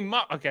don't know how many.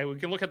 Okay, we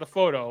can look at the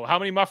photo. How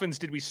many muffins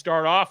did we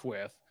start off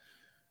with?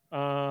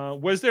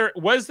 Was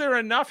there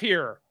enough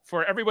here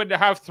for everyone to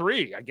have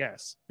 3? I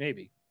guess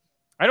maybe.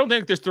 I don't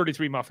think there's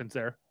 33 muffins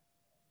there.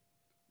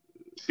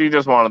 She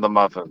just wanted the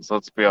muffins.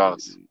 Let's be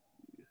honest.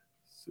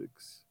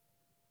 6.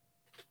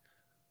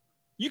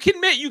 You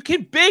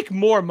can bake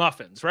more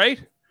muffins,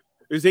 right?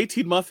 There's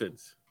 18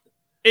 muffins.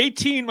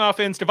 18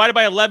 muffins divided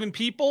by 11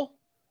 people.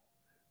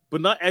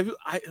 But not every.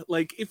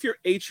 If you're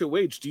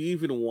HOH, do you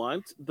even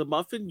want the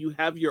muffin? You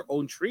have your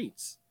own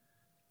treats.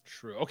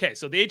 True. Okay,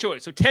 so the HOH,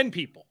 so 10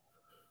 people.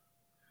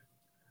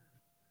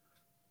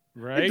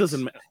 Right.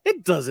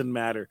 It doesn't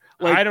matter.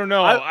 I don't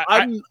know.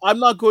 I'm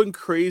not going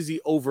crazy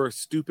over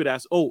stupid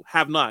ass. Oh,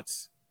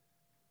 have-nots.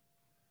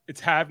 It's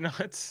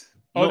have-nots.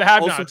 Oh, the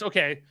have-nots.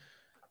 Okay.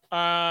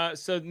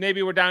 So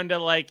maybe we're down to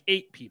like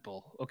 8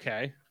 people.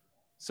 Okay.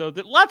 So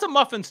lots of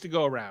muffins to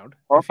go around.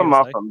 Lots of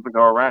muffins to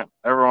go around.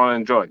 Everyone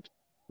enjoyed.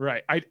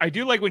 Right. I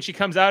do like when she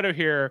comes out of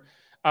here,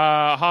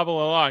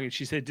 hobble along, and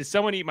she said, "Did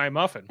someone eat my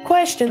muffin?"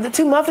 Question: the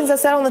 2 muffins that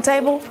sat on the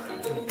table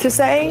to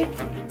save,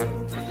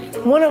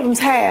 one of them's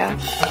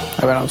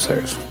half. I went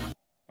upstairs.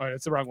 Oh,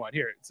 that's the wrong one.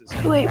 Here it says.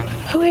 Who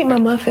ate my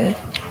muffin?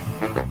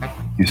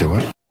 You say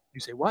what?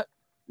 You say what?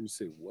 You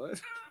say what?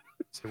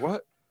 Say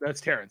what? That's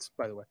Terrence,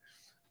 by the way.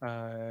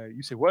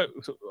 You say what?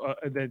 So,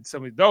 and then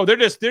somebody. Oh, they're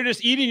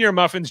just eating your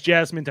muffins,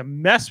 Jasmine, to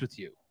mess with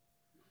you.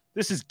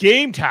 This is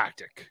game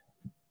tactic.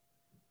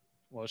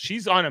 Well,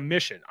 she's on a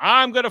mission.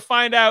 I'm gonna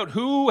find out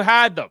who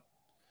had them.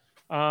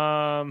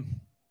 Well.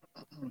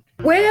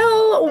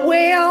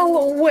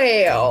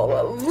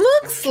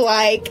 Looks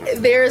like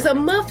there's a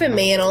muffin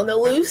man on the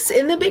loose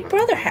in the Big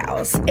Brother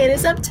house, and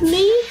it's up to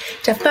me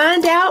to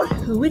find out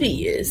who it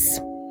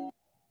is.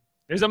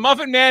 There's a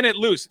muffin man at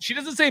loose. She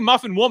doesn't say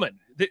muffin woman.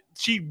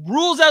 She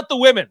rules out the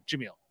women,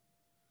 Jamil.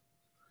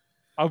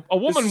 A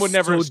woman would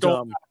never have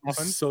stolen a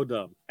muffin. So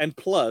dumb. And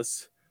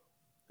plus,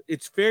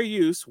 it's fair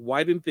use.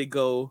 Why didn't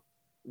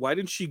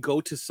she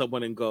go to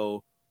someone and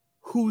go,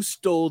 who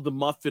stole the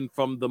muffin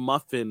from the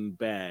muffin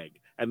bag?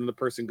 And then the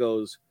person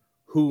goes,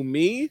 who,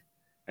 me?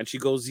 And she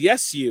goes,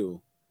 yes,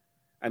 you.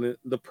 And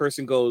the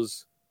person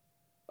goes,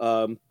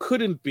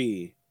 couldn't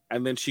be.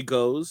 And then she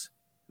goes,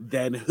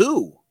 then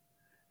who?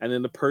 And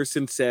then the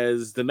person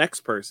says the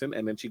next person.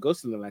 And then she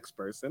goes to the next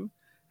person.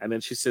 And then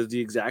she says the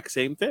exact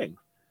same thing.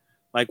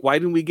 Like, why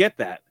didn't we get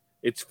that?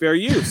 It's fair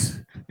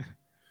use.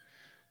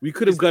 We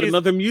could have got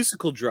another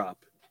musical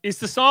drop. Is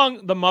the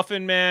song "The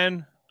Muffin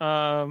Man"?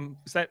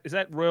 Is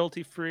that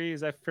royalty free?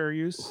 Is that fair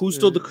use? Who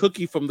stole the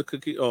cookie from the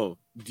cookie? Oh,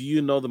 do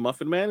you know the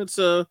Muffin Man? It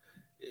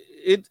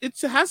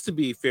has to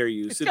be fair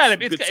use.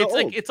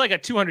 It's like a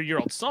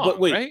 200-year-old song. But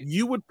wait, right?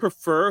 You would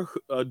prefer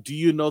 "Do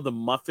You Know the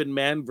Muffin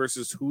Man"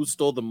 versus "Who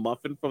Stole the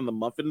Muffin from the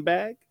Muffin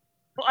Bag"?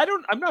 Well,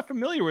 I'm not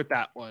familiar with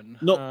that one.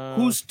 No,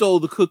 who stole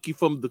the cookie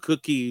from the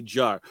cookie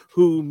jar?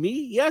 Who,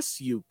 me?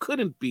 Yes, you.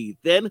 Couldn't be.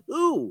 Then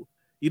who?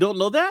 You don't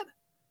know that?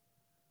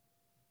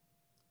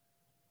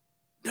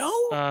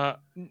 No.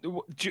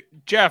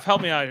 Jeff,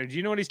 help me out here. Do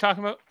you know what he's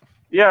talking about?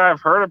 Yeah,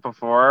 I've heard it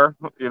before.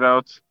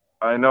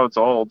 I know it's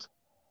old.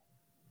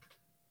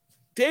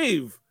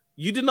 Dave,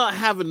 you did not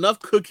have enough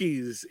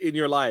cookies in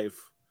your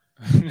life.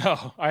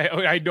 No,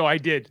 I know I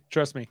did.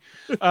 Trust me.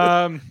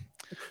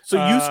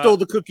 So you stole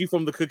the cookie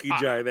from the cookie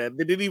jar then.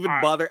 They didn't even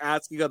bother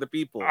asking other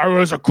people. I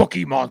was a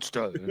cookie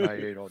monster and I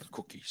ate all the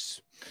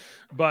cookies.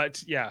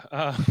 But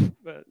yeah,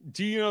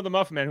 do you know the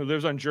Muffin Man who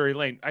lives on Drury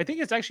Lane? I think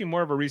it's actually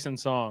more of a recent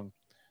song.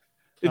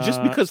 It's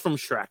just because from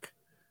Shrek.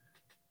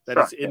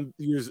 That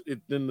is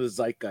in the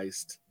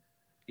zeitgeist.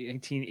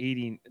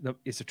 1980.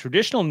 It's a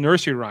traditional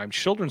nursery rhyme,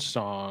 children's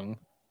song.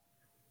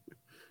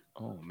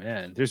 Oh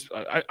man,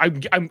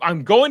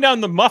 I'm going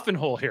down the muffin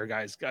hole here,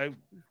 guys.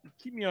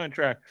 Keep me on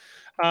track.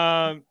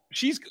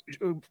 She's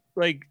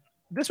like,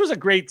 this was a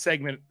great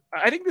segment.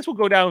 I think this will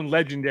go down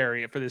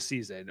legendary for this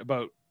season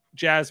about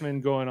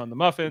Jasmine going on the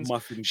muffins.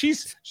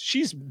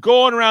 She's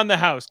going around the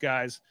house,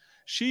 guys.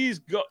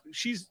 She's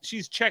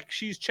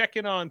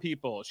checking on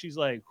people. She's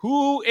like,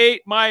 who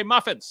ate my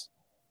muffins?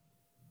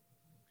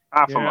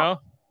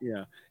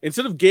 Yeah.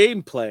 Instead of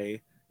gameplay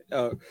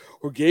or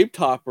game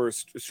top or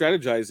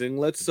strategizing,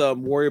 let's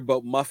worry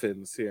about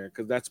muffins here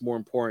because that's more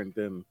important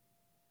than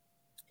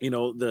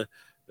the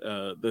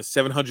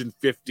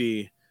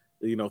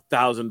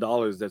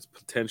 $750,000 that's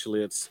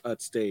potentially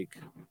at stake.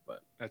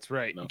 But that's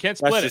right. You can't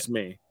split that's it. Just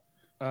me.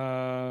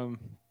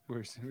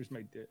 Where's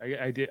my?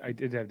 I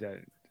did have that.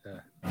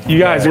 You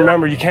guys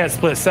remember you can't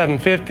split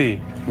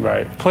 750.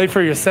 Right. Play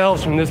for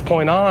yourselves from this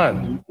point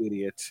on. You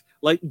idiot.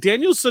 Like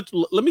Daniel's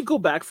let me go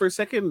back for a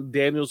second.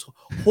 Daniel's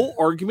whole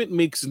argument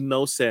makes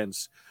no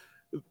sense.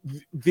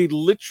 He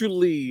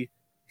literally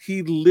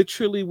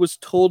was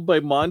told by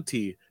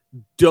Monty,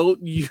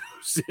 don't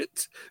use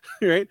it.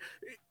 Right?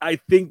 I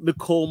think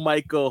Nicole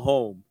might go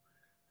home.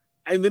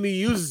 And then he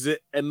uses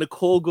it and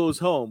Nicole goes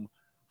home.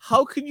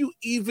 How can you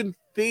even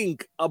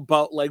think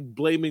about like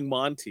blaming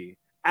Monty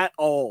at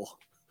all?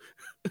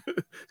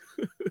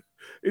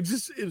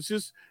 It's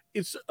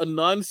a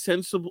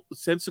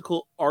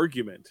nonsensical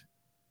argument.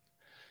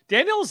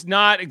 Daniel's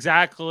not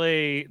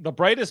exactly the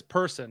brightest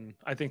person,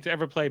 I think, to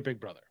ever play Big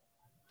Brother.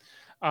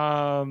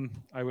 I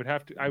would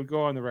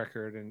go on the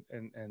record and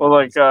well,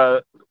 like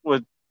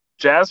with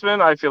Jasmine,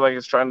 I feel like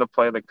it's trying to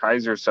play the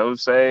Kaiser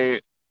Sose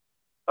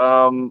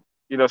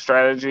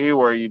strategy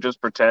where you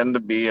just pretend to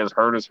be as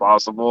hurt as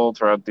possible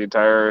throughout the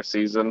entire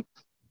season,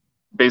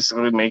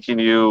 basically making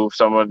you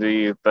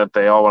somebody that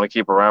they all want to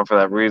keep around for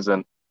that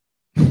reason,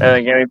 and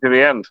then getting to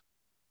the end.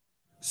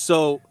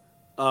 So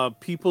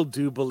people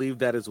do believe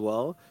that as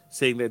well,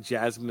 saying that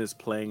Jasmine is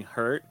playing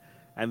hurt,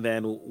 and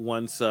then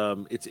once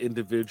it's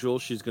individual,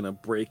 she's going to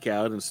break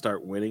out and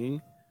start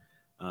winning.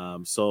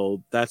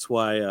 So that's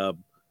why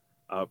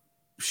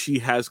she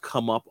has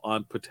come up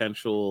on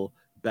potential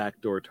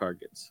backdoor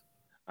targets.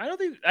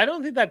 I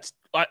don't think that's.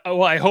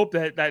 Well, I hope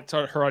that that's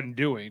her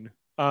undoing.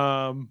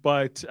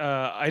 But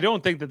I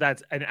don't think that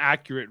that's an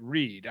accurate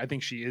read. I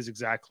think she is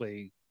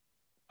exactly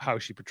how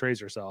she portrays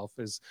herself.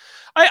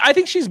 I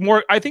think she's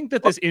more. I think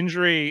that this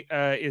injury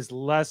is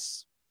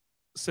less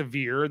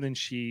severe than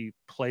she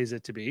plays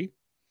it to be.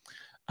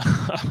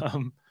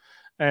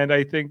 And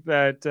I think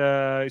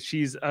that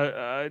she's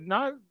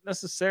not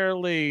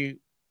necessarily.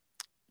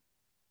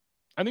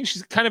 I think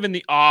she's kind of in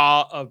the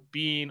awe of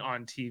being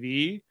on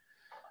TV.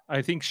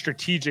 I think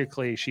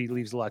strategically she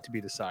leaves a lot to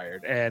be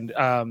desired, and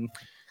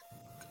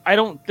I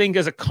don't think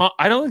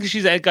I don't think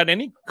she's got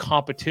any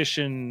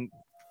competition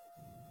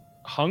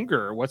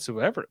hunger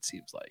whatsoever. It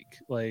seems like.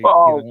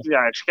 Well,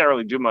 yeah, she can't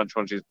really do much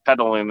when she's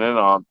pedaling in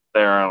on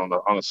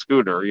a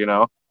scooter.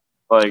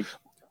 Like.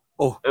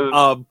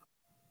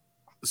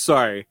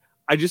 Sorry,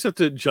 I just have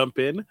to jump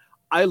in.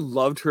 I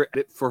loved her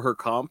edit for her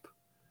comp.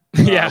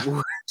 Yeah,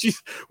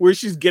 where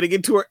she's getting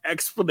into her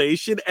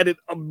explanation and it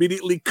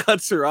immediately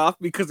cuts her off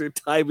because her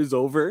time is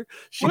over.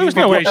 There's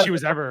no way she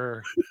was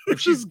ever. If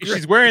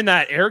she's wearing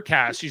that air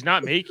cast, she's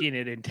not making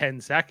it in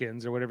 10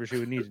 seconds or whatever she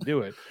would need to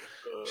do it.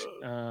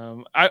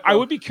 I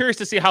would be curious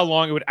to see how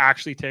long it would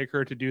actually take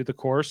her to do the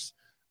course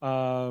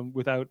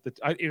without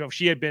if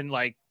she had been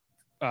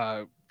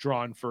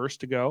drawn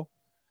first to go,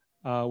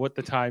 what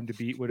the time to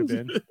beat would have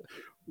been.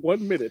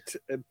 1 minute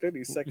and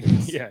 30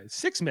 seconds. Yeah,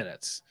 6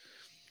 minutes.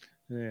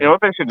 Yeah. You know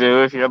what they should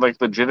do if you're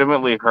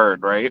legitimately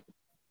hurt, right?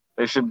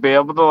 They should be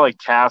able to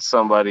cast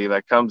somebody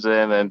that comes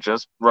in and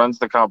just runs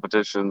the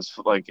competitions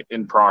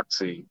in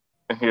proxy.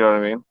 You know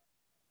what I mean?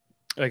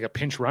 Like a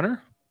pinch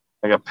runner?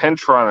 Like a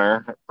pinch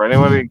runner for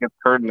anybody that gets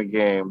hurt in the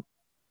game.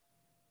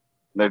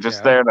 They're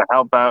just there to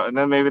help out, and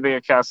then maybe they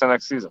get cast the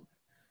next season.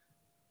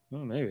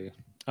 Oh, maybe.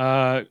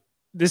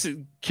 This is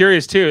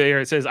curious too.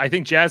 It says, I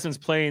think Jasmine's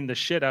playing the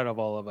shit out of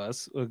all of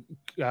us.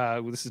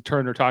 This is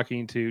Turner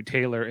talking to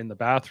Taylor in the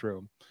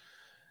bathroom.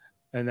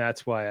 And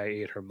that's why I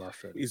ate her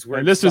muffin. He's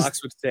wearing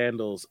socks with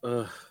sandals.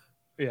 Ugh.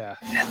 Yeah.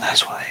 And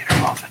that's why I ate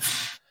her muffin.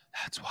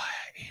 That's why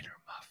I ate her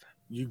muffin.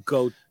 You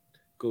go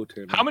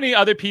Turner. How many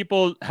other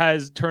people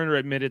has Turner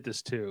admitted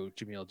this to,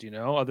 Jamil? Do you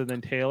know, other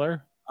than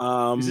Taylor?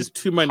 Is this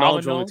to my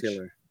knowledge, only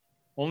Taylor?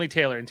 Only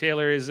Taylor. And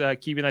Taylor is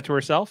keeping that to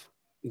herself?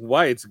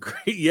 Why? It's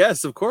great.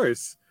 Yes, of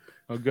course.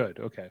 Oh, good.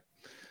 Okay.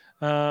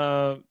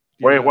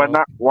 Wait,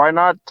 why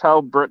not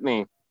tell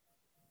Brittany?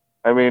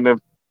 I mean, if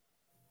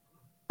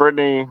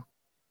Brittany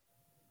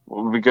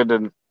would be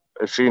good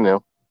if she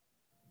knew,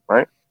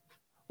 right?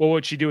 What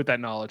would she do with that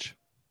knowledge?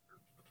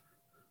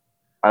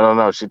 I don't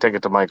know. She'd take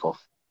it to Michael.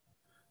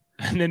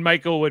 And then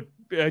Michael would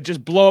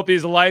just blow up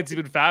these alliances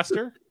even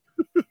faster?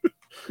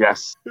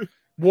 Yes.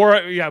 Blow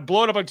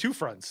it up on two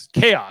fronts.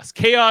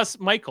 Chaos,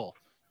 Michael.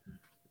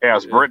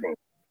 Chaos, Brittany.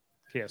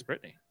 Chaos,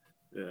 Brittany.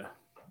 Yeah.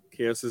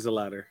 Chaos is a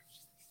ladder.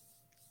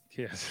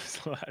 Chaos is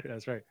a ladder.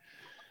 That's right.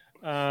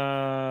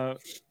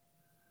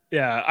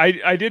 Yeah,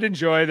 I did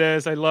enjoy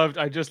this.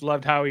 I just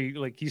loved how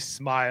he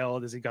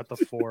smiled as he got the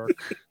fork.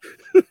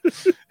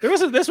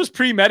 This was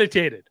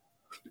premeditated.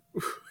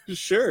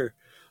 Sure.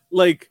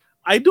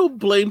 I don't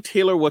blame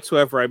Taylor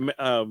whatsoever.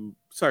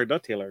 Sorry,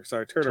 not Taylor.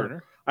 Sorry,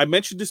 Turner. I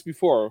mentioned this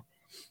before.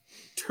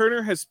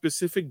 Turner has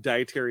specific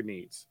dietary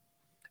needs,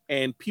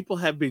 and people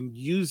have been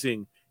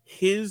using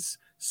his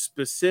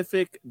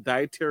specific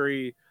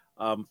dietary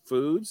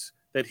foods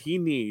that he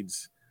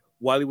needs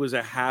while he was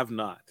a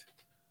have-not,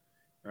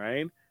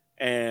 right?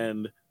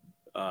 And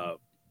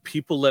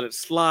people let it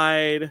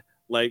slide,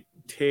 like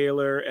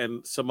Taylor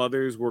and some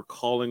others were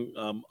calling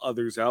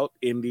others out.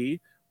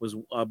 Indy was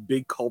a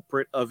big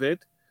culprit of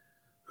it,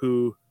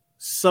 who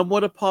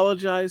somewhat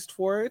apologized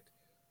for it.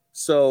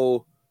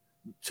 So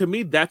to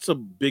me, that's a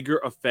bigger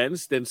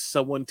offense than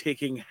someone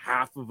taking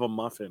half of a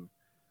muffin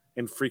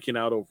and freaking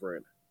out over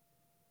it.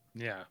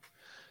 Yeah.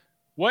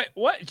 What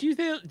do you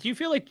think? Do you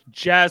feel like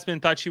Jasmine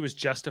thought she was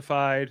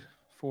justified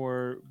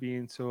for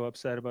being so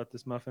upset about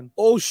this muffin?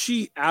 Oh,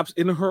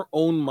 in her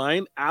own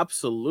mind,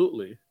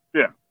 absolutely.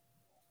 Yeah.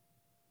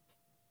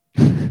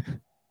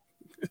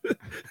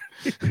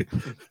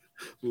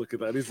 Look at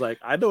that. He's like,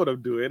 I know what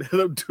I'm doing,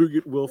 and I'm doing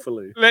it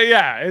willfully.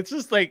 Yeah, it's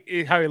just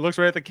how he looks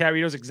right at the camera.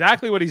 He knows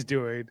exactly what he's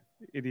doing,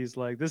 and he's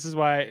like, "This is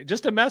why,"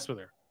 just to mess with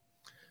her.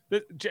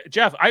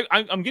 Jeff,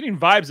 I'm getting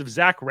vibes of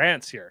Zach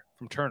Rance here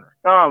from Turner.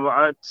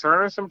 Oh,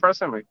 Turner's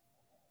impressing me.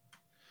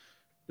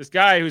 This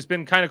guy who's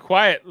been kind of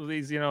quiet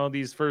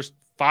these first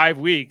 5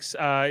 weeks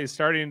is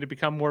starting to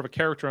become more of a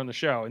character on the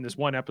show in this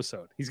one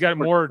episode. He's got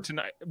more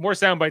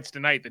sound bites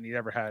tonight than he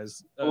ever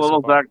has. A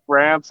little Zach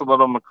Rance, a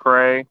little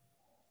McRae.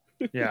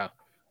 Yeah.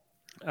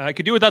 I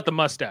could do without the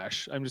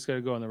mustache. I'm just gonna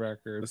go on the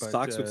record.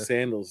 Socks with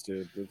sandals,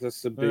 dude.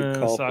 That's a big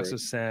culprit. Socks with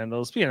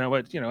sandals.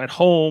 At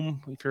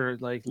home if you're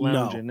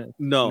lounging.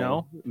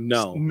 No.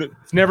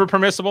 It's never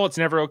permissible. It's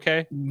never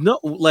okay.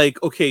 No,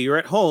 okay, you're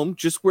at home.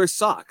 Just wear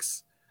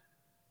socks,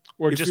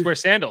 or just wear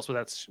sandals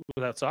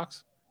without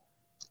socks.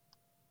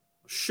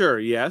 Sure.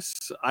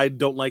 Yes, I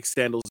don't like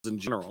sandals in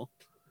general.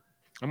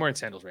 I'm wearing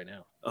sandals right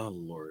now. Oh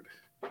Lord,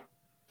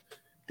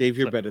 Dave,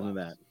 you're better than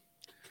that.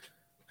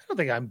 don't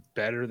think I'm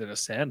better than a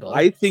sandal.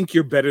 I think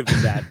you're better than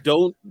that.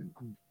 Don't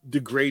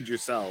degrade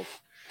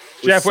yourself.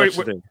 Jeff,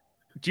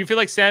 do you feel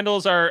like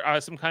sandals are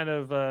some kind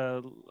of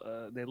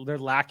they're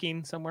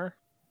lacking somewhere?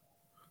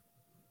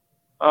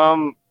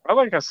 I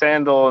like a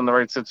sandal in the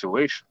right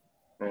situation.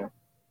 Yeah.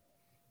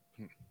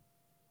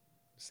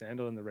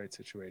 Sandal in the right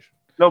situation.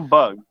 No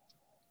bug.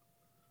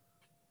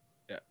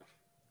 Yeah.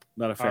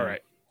 Not a fan. All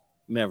right.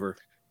 Never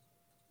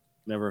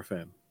a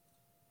fan.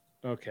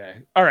 Okay.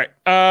 All right.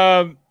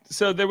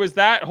 So there was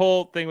that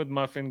whole thing with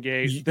Muffin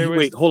Gate.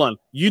 Wait, hold on.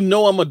 You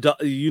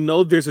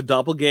know there's a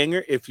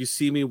doppelganger if you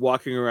see me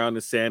walking around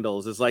in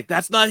sandals. It's like,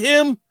 that's not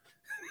him.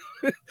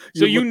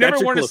 So you've never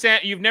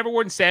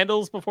worn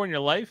sandals before in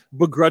your life?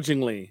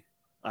 Begrudgingly,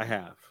 I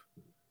have.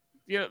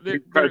 Yeah, they're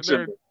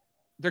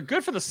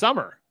good for the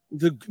summer.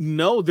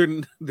 No,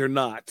 they're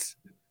not. It's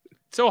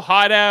so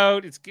hot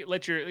out.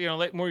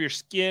 Let more of your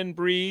skin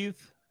breathe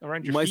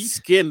around your feet. My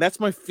skin, that's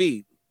my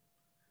feet.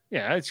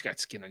 Yeah, it's got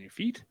skin on your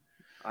feet.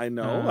 I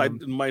know.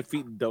 My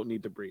feet don't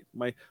need to breathe.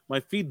 My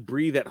feet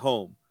breathe at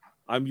home.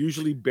 I'm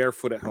usually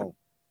barefoot at home.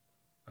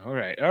 All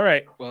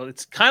right. Well,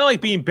 it's kind of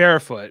like being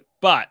barefoot,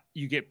 but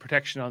you get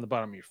protection on the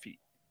bottom of your feet.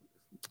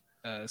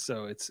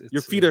 So it's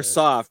your feet are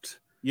soft.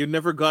 You've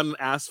never gone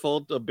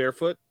asphalt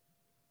barefoot?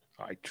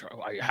 I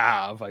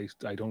have. I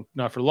don't,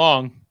 not for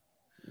long.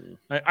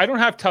 I don't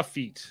have tough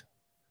feet.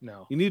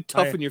 No. You need to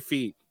toughen your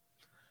feet.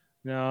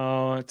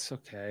 No, it's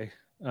okay.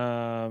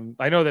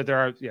 I know that there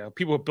are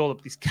people who build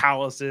up these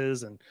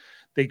calluses and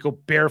they go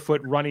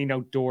barefoot running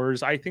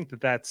outdoors. I think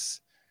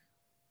that's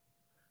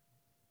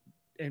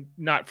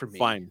not for me.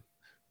 Fine.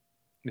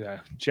 Yeah,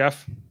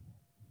 Jeff.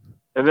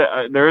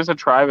 There is a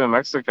tribe in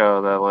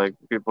Mexico that like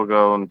people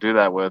go and do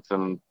that with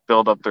and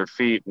build up their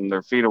feet, and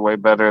their feet are way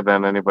better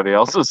than anybody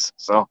else's.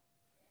 So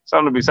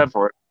something to be said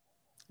for it.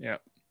 Yeah.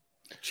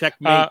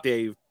 Checkmate,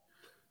 Dave.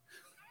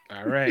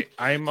 All right.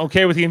 I'm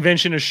okay with the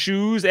invention of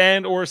shoes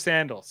and or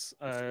sandals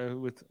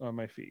on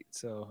my feet.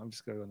 So I'm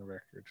just going on the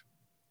record.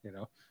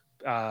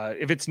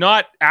 If it's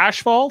not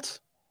asphalt,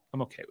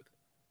 I'm okay with it.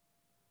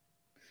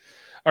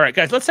 All right,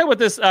 guys, let's start with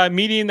this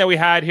meeting that we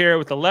had here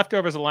with the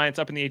Leftovers Alliance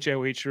up in the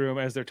HOH room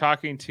as they're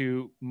talking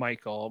to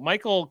Michael.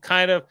 Michael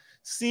kind of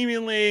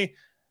seemingly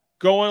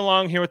going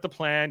along here with the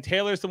plan.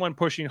 Taylor's the one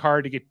pushing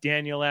hard to get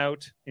Daniel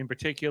out, in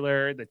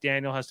particular, that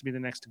Daniel has to be the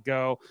next to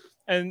go.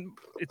 And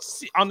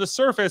it's on the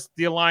surface,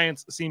 the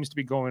Alliance seems to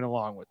be going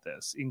along with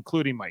this,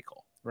 including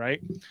Michael,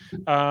 right?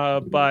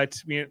 But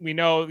we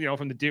know,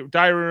 from the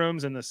diary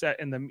rooms and the set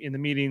in the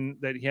meeting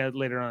that he had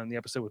later on in the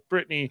episode with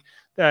Brittany,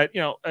 that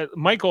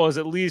Michael is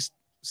at least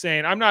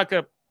saying, I'm not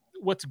gonna.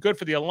 What's good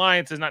for the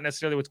Alliance is not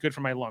necessarily what's good for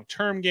my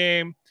long-term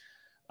game.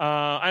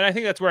 And I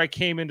think that's where I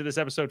came into this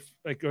episode,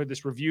 or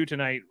this review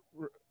tonight,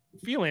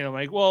 feeling I'm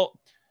like, well,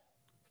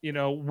 if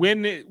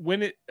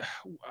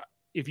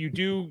you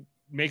do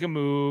make a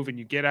move and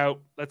you get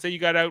out, let's say you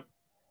got out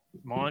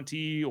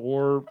Monty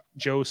or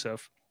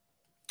Joseph,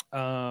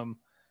 is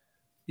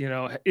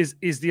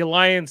the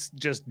Alliance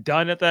just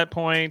done at that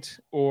point,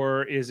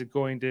 or is it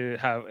going to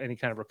have any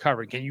kind of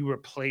recovery? Can you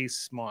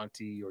replace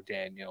Monty or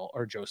Daniel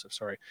or Joseph,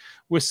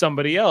 with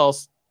somebody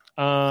else?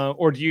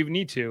 Or do you even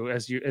need to,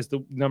 as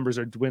the numbers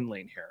are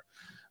dwindling here?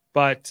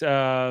 But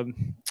to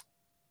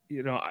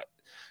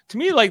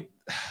me, like,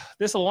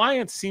 this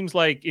Alliance seems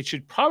like it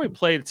should probably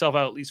play itself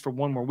out at least for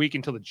one more week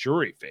until the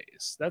jury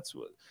phase. That's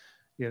what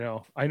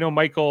I know.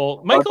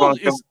 Michael that's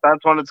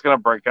when it's going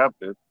to break up,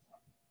 dude.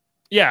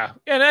 Yeah,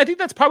 and I think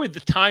that's probably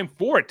the time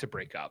for it to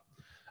break up.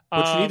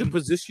 But you need to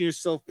position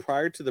yourself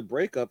prior to the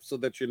breakup so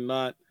that you're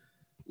not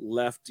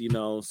left,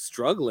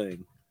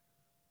 struggling.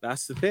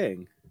 That's the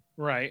thing.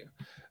 Right.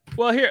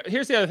 Well,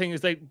 here's the other thing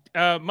is like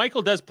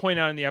Michael does point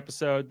out in the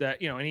episode that,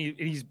 and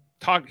he's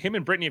talked, him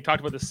and Brittany have talked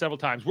about this several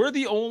times. We're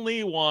the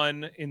only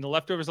one in the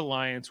Leftovers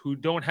Alliance who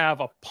don't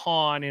have a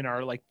pawn in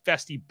our like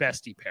festy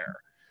bestie pair.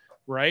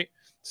 Right.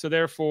 So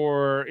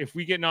therefore, if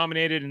we get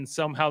nominated and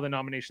somehow the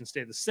nominations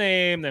stay the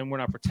same, then we're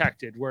not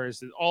protected.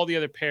 Whereas all the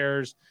other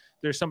pairs,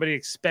 there's somebody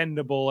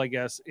expendable, I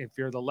guess, if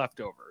you're the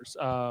Leftovers.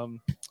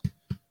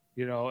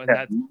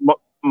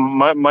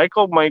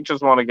 Michael might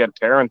just want to get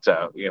Terrence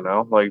out,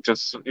 like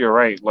just, you're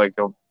right. Like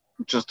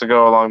just to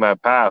go along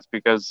that path,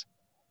 because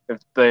if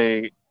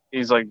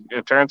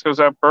Terrence goes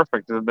out,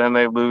 perfect. Then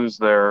they lose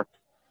their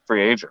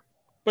free agent.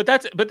 But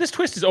this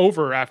twist is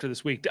over after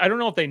this week. I don't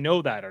know if they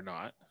know that or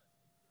not.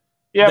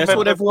 Yeah, that's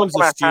what everyone's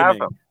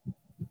assuming.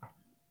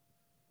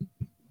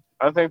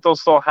 I think they'll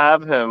still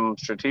have him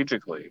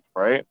strategically,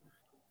 right?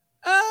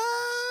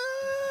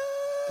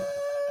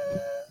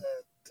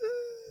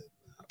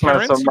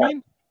 Terrence, you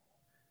mean?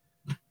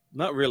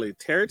 Not really.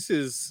 Terrence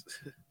is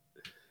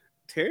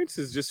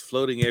just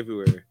floating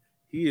everywhere.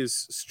 He is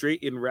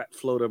straight in rat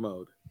floater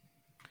mode.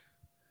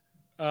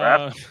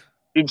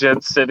 He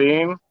jet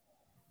sitting.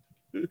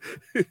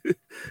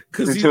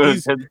 Because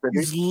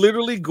he's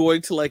literally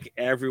going to like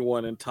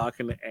everyone and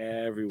talking to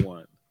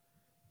everyone,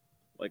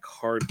 like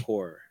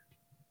hardcore.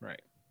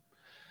 Right.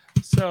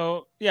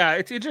 So yeah,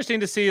 it's interesting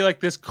to see like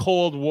this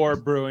Cold War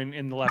brewing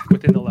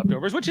within the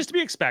leftovers, which is to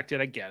be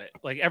expected. I get it.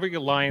 Like every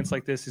alliance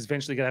like this is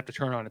eventually gonna have to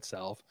turn on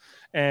itself,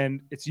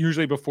 and it's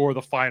usually before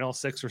the final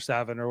 6 or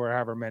 7 or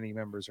however many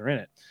members are in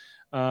it.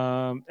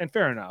 And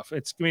fair enough.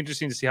 It's gonna be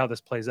interesting to see how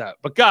this plays out.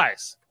 But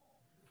guys,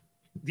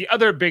 the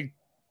other big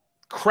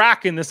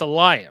crack in this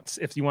alliance,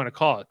 if you want to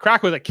call it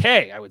crack with a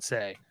K, I would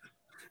say.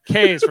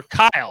 K is for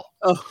Kyle.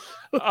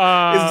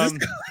 Is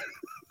this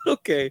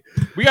okay?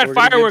 We got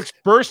fireworks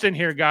bursting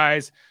here,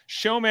 guys.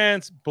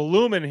 Showman's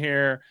blooming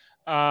here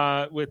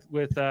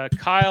with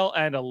Kyle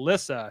and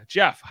Alyssa.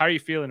 Jeff, how are you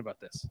feeling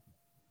about this?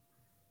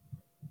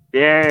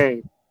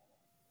 Yay!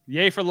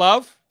 Yay for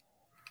love?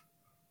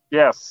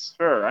 Yes,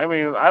 sure. I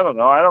mean, I don't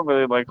know. I don't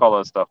really like all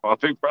that stuff on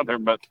Big Brother,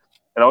 but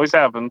it always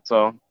happens.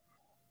 So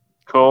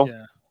cool.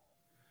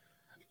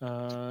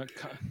 Yeah.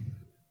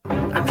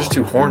 I'm just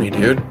too horny,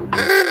 dude.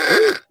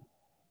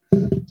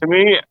 To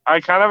me,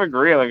 I kind of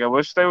agree. Like, I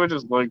wish they would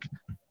just like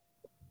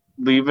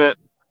leave it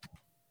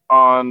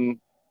on,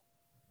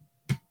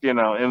 in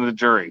the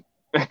jury.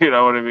 You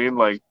know what I mean?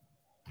 Like,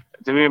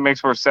 to me, it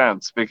makes more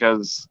sense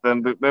because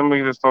then we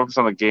can just focus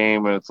on the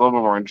game, and it's a little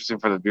bit more interesting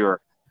for the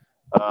viewer.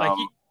 Like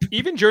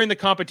even during the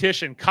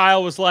competition,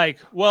 Kyle was like,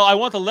 "Well, I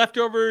want the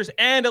leftovers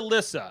and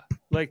Alyssa."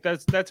 Like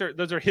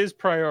those are his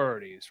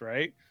priorities,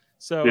 right?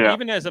 So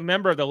even as a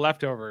member of the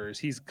leftovers,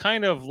 he's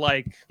kind of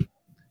at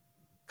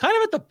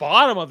the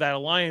bottom of that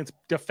alliance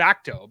de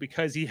facto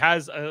because he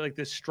has like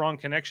this strong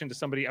connection to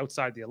somebody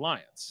outside the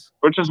alliance.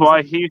 Which is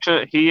why he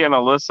and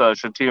Alyssa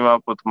should team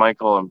up with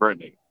Michael and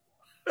Brittany.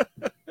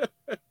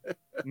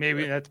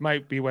 Maybe that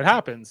might be what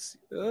happens.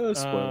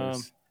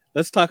 Spoilers.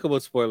 Let's talk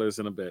about spoilers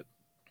in a bit.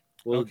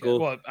 We'll go.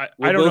 Well, I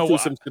don't go know through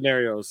some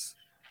scenarios,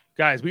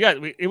 guys.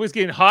 It was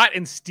getting hot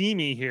and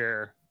steamy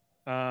here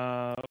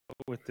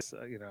with this,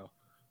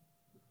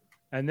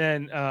 and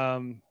then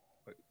oh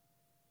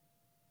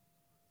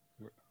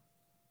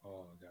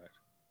god,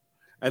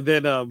 and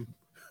then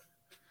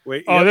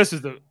wait. Oh, this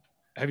is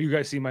have you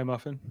guys seen my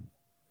muffin?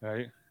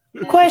 Right.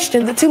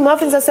 Question: the 2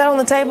 muffins I sat on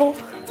the table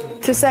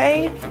to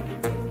say,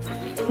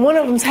 one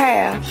of them's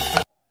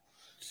half.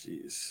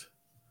 Jeez.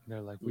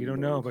 They're like, we don't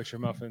know about your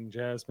muffin,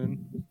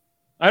 Jasmine.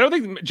 I don't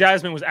think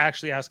Jasmine was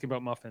actually asking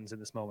about muffins in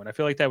this moment. I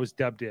feel like that was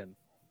dubbed in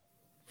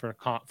for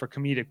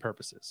comedic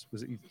purposes.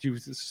 Do you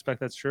suspect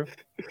that's true?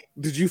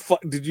 Did you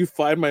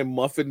find my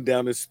muffin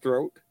down his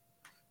throat?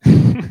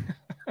 Did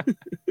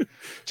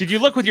you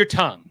look with your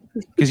tongue?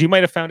 Because you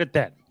might have found it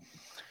then.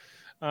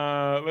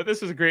 But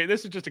this is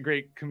just a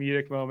great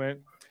comedic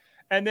moment.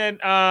 And then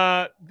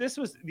this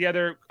was the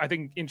other, I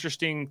think,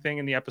 interesting thing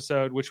in the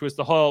episode, which was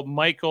the whole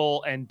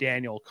Michael and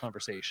Daniel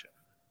conversation.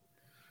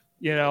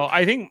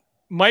 I think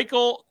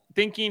Michael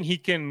thinking he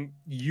can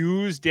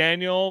use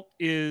Daniel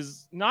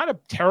is not a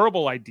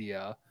terrible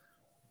idea,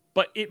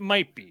 but it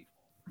might be.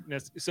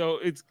 So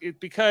it's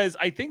because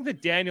I think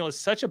that Daniel is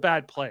such a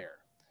bad player,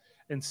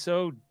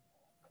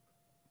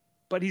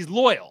 but he's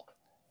loyal,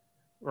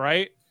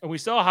 right? And we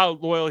saw how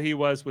loyal he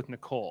was with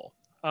Nicole.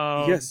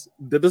 Yes,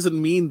 that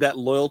doesn't mean that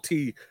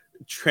loyalty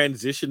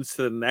transitions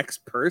to the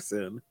next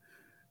person.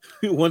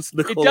 Once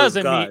Nicole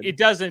it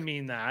doesn't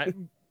mean that,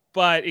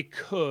 but it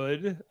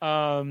could.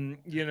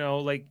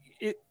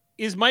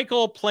 Is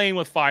Michael playing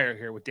with fire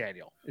here with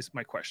Daniel? Is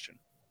my question.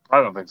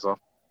 I don't think so.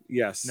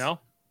 Yes. No.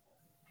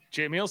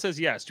 Jamil says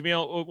yes.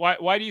 Jamil,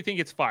 why do you think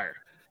it's fire?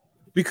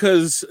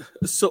 Because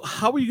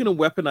how are you going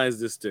to weaponize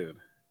this dude?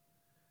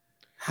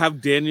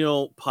 Have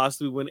Daniel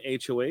possibly win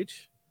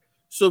HOH?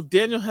 So if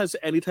Daniel has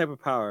any type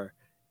of power,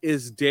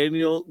 is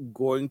Daniel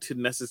going to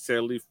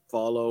necessarily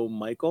follow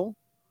Michael?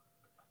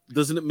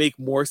 Doesn't it make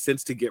more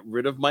sense to get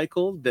rid of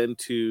Michael than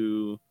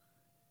to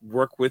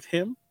work with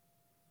him?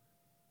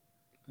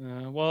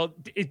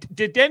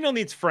 Daniel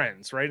needs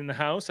friends, right, in the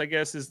house, I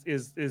guess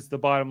is the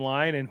bottom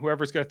line, and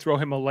whoever's going to throw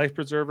him a life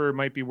preserver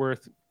might be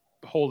worth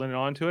holding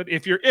on to it.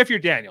 If you're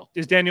Daniel,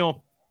 is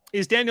Daniel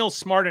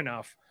smart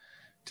enough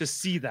to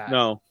see that?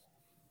 No,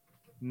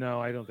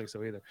 I don't think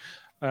so either.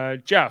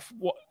 Jeff,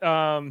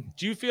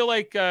 do you feel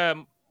like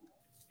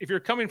if you're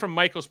coming from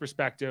Michael's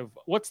perspective,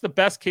 what's the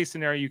best case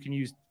scenario you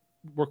can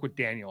work with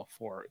Daniel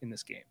for in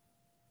this game?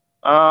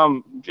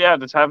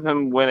 Just have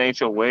him win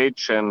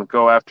HOH and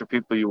go after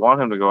people you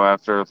want him to go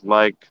after,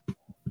 like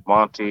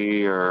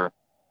Monty or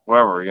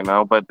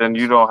whoever, but then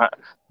you don't have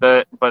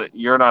that, but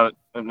you're not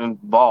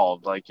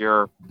involved, like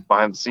you're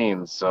behind the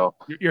scenes, so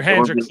your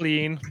hands are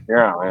clean.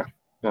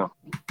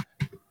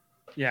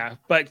 Yeah,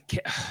 but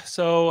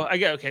so I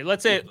get okay.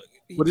 Let's say,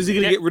 but is he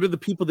going to get rid of the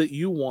people that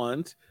you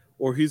want,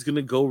 or he's going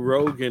to go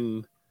rogue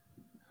and?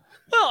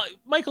 Well,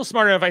 Michael's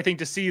smart enough, I think,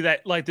 to see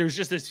that like there's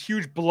just this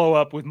huge blow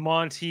up with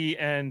Monty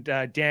and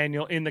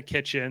Daniel in the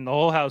kitchen. The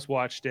whole house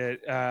watched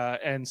it,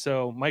 and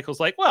so Michael's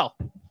like, "Well,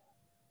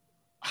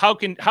 how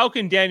can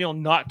Daniel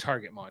not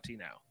target Monty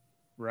now,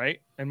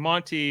 right?" And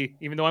Monty,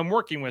 even though I'm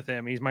working with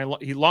him, he's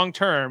long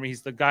term.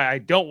 He's the guy I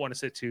don't want to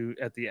sit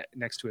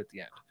next to at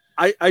the end.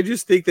 I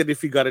just think that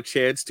if he got a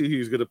chance to, he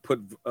was going to put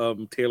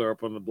Taylor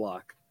up on the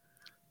block.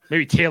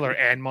 Maybe Taylor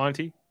and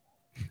Monty.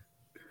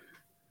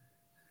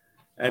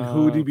 And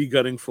who would he be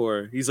gunning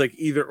for? He's like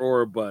either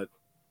or, but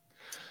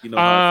you know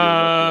how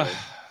I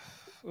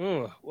feel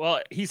about Taylor.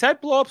 Well, he's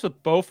had blow-ups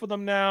with both of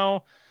them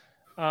now.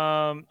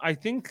 I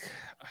think.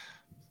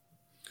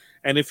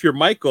 And if you're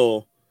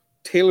Michael,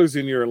 Taylor's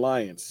in your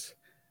alliance,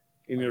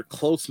 in your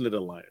close-knit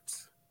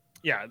alliance.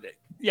 Yeah.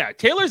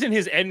 Taylor's in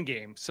his end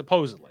game,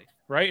 supposedly,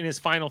 right? In his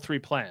final 3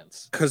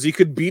 plans. Because he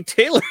could beat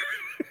Taylor.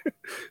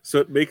 So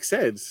it makes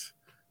sense.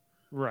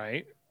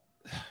 Right.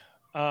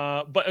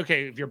 But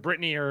okay, if you're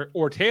Brittany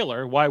or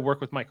Taylor, why work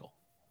with Michael?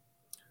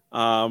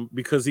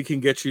 Because he can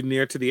get you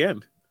near to the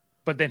end.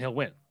 But then he'll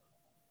win.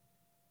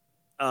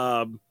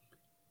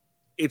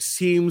 It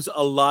seems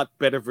a lot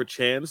better of a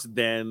chance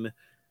than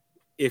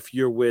if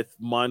you're with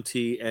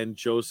Monty and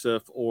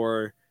Joseph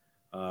or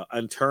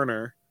and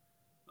Turner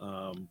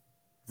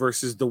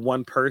versus the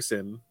one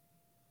person.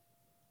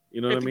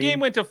 You know what I mean? If the game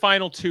went to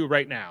final 2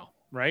 right now,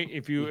 right?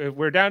 If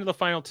we're down to the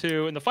final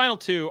 2, and the final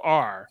 2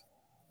 are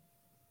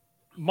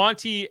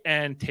Monty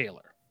and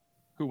Taylor,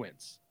 who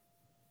wins?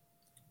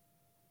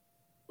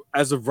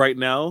 As of right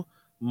now,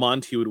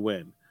 Monty would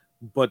win,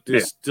 but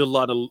there's still a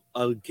lot of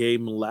a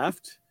game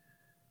left,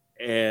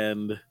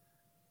 and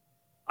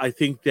I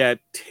think that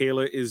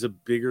Taylor is a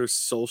bigger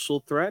social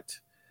threat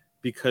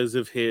because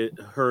of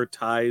her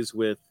ties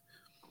with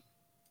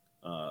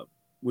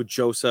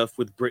Joseph,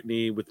 with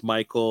Brittany, with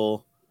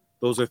Michael.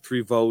 Those are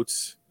 3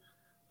 votes.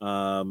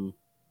 I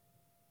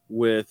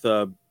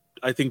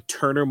think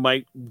Turner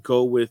might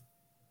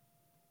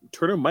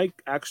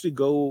actually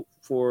go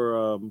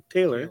for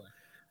Taylor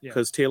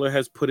because Taylor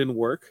has put in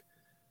work.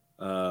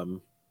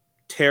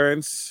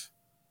 Terrence,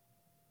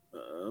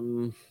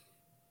 could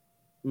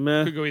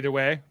go either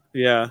way.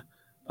 Yeah.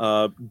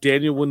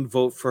 Daniel wouldn't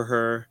vote for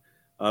her.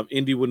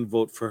 Indy wouldn't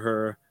vote for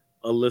her.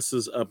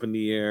 Alyssa's up in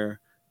the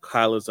air.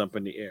 Kyla's up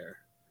in the air.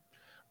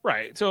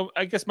 Right. So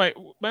I guess my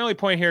only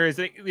point here is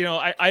that,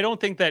 I don't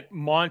think that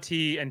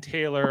Monty and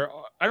Taylor,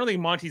 I don't think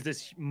Monty's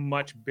this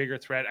much bigger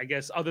threat, I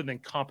guess, other than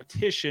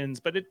competitions,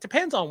 but it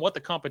depends on what the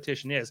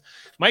competition is.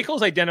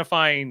 Michael's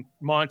identifying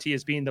Monty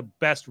as being the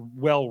best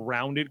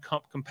well-rounded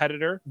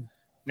competitor.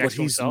 But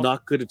he's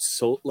not good at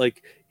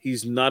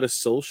he's not a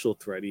social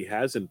threat. He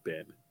hasn't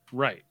been.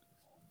 Right.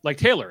 Like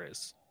Taylor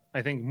is,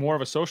 I think, more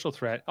of a social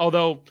threat.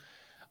 Although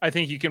I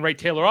think you can write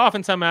Taylor off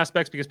in some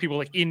aspects because people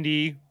like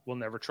Indy will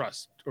never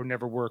trust or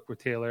never work with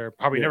Taylor.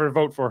 Probably never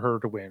vote for her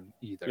to win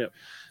either.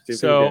 Yeah.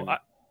 So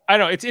I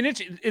don't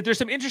know. There's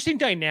some interesting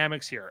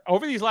dynamics here.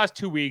 Over these last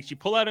 2 weeks, you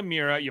pull out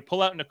Amira, you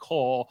pull out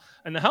Nicole,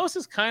 and the house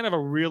is kind of a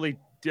really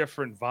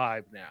different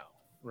vibe now,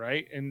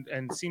 right?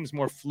 And seems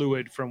more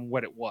fluid from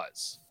what it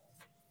was.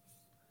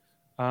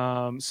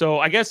 So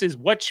I guess is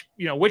which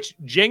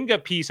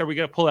Jenga piece are we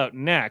going to pull out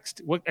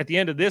next? What at the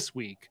end of this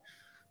week?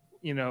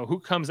 Who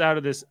comes out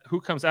of this,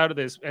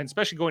 and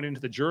especially going into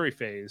the jury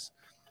phase,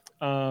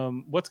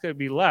 what's going to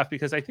be left?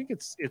 Because I think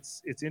it's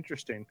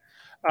interesting.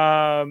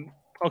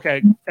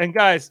 Okay. And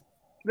guys,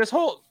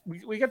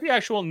 we got the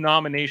actual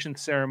nomination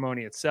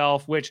ceremony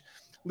itself, which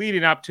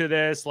leading up to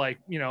this,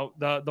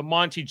 the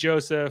Monty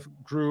Joseph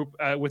group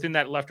within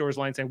that leftovers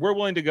line saying, we're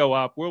willing to go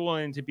up. We're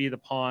willing to be the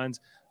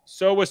pawns.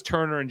 So was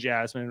Turner and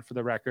Jasmine, for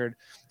the record.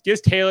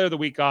 Gives Taylor the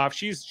week off.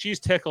 She's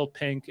tickled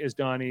pink, as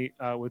Donnie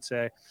would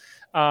say.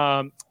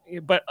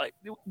 But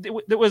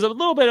there was a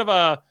little bit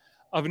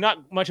of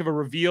not much of a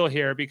reveal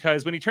here,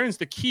 because when he turns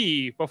the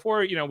key, before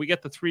we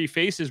get the 3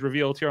 faces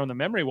revealed here on the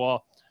memory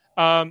wall,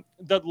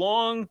 the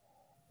long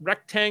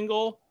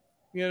rectangle,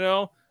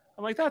 I'm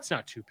like, that's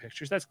not 2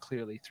 pictures. That's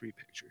clearly 3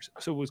 pictures.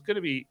 So it was going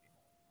to be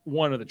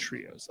one of the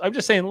trios. I'm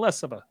just saying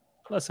less of a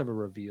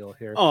reveal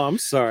here. Oh, I'm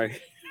sorry.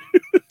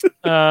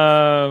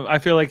 I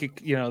feel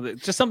like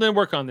just something to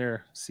work on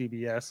there,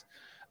 CBS.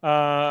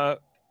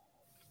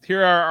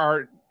 Here are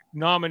our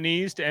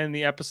nominees to end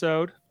the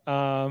episode.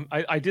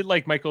 I did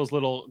like Michael's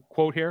little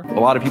quote here. A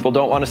lot of people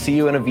don't want to see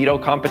you in a veto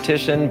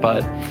competition,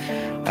 but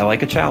I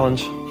like a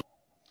challenge.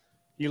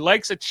 He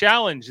likes a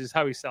challenge is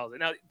how he sells it.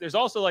 Now, there's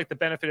also the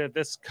benefit of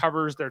this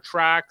covers their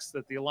tracks,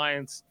 that the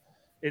alliance,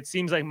 it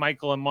seems like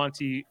Michael and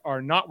Monty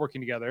are not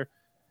working together,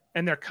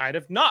 and they're kind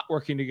of not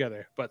working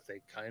together, but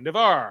they kind of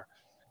are.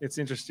 It's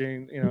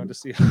interesting, to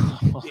see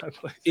how that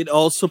plays. It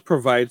also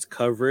provides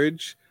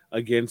coverage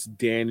against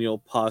Daniel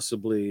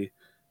possibly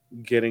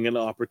getting an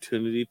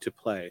opportunity to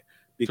play,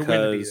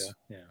 because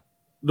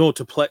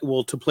to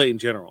play in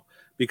general,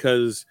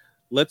 because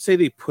let's say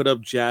they put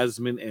up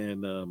Jasmine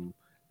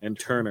and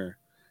Turner,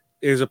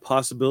 there's a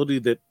possibility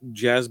that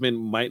Jasmine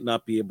might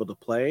not be able to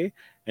play,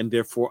 and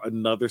therefore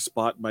another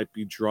spot might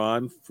be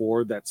drawn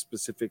for that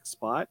specific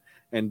spot,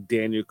 and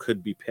Daniel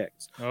could be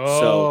picked.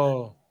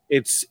 So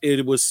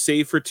it was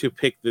safer to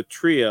pick the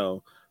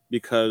trio,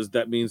 because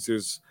that means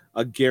there's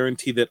a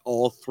guarantee that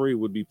all 3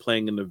 would be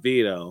playing in the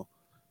veto,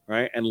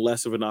 right? And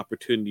less of an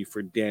opportunity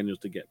for Daniel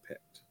to get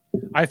picked.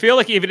 I feel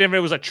like even if it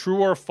was a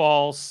true or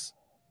false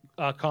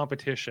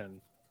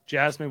competition,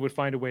 Jasmine would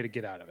find a way to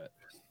get out of it.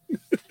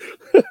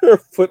 Her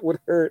foot would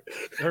hurt.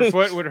 Her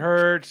foot would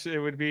hurt. It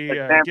would be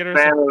get her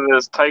in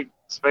this tight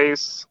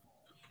space.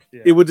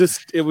 Yeah.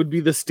 It would be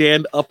the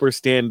stand up or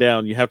stand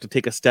down. You have to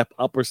take a step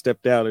up or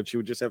step down, and she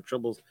would just have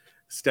trouble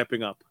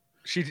stepping up.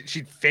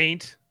 She'd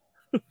faint.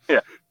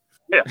 Yeah.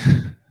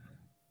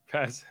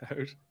 Pass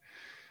out.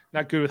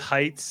 Not good with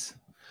heights.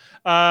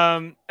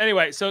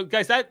 Anyway, so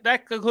guys,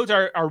 that concludes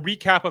our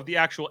recap of the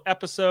actual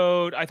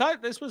episode. I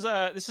thought this is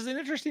an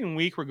interesting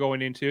week we're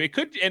going into. It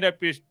could end up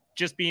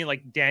just being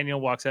like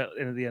Daniel walks out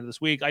at the end of this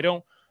week. I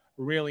don't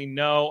really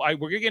know.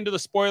 We're gonna get into the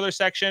spoiler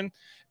section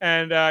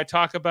and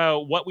talk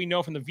about what we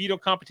know from the veto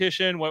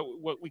competition,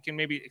 what we can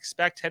maybe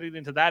expect heading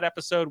into that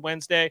episode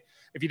Wednesday.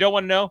 If you don't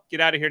want to know,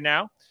 get out of here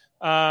now.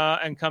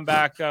 And come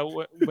back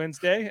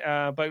Wednesday.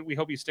 But we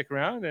hope you stick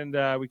around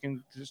and we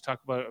can just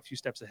talk about a few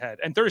steps ahead.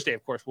 And Thursday,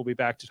 of course, we'll be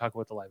back to talk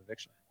about the live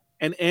eviction.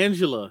 And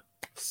Angela,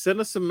 send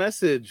us a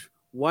message.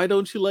 Why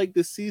don't you like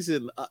this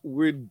season?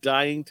 We're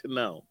dying to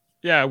know.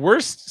 Yeah,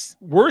 worst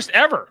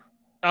ever.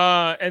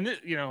 And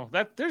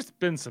that there's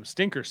been some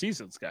stinker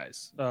seasons,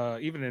 guys.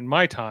 Even in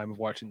my time of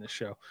watching this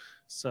show.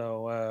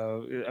 So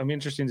I'm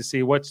interested to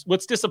see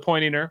what's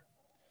disappointing her.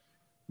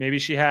 Maybe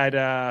she had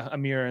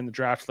Amira in the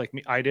draft like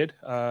me. I did.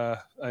 I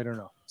don't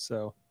know.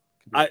 So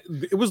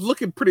it was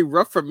looking pretty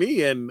rough for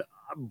me, and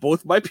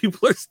both my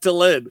people are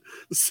still in.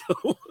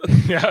 So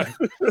yeah,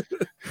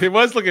 it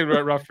was looking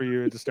rough for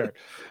you at the start.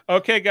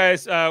 Okay,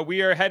 guys,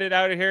 we are headed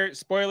out of here.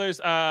 Spoilers,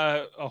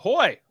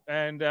 ahoy!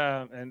 And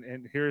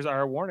here's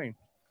our warning.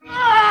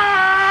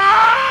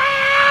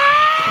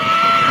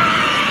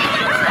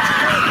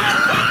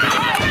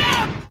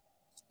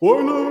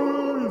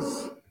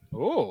 Spoilers.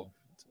 Oh.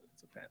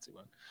 Fancy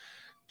one.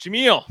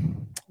 Jamil,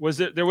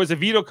 there was a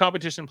veto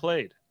competition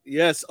played?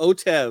 Yes,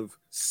 OTEV.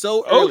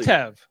 So early.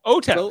 OTEV.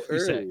 So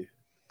early. Say.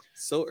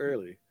 So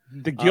early.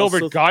 The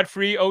Gilbert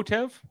Godfrey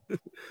OTEV?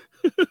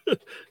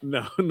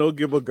 No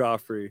Gilbert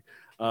Godfrey.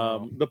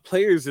 The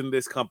players in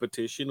this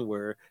competition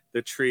were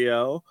the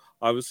trio,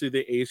 obviously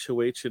the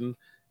HOH and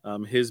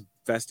his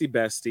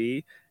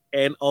bestie,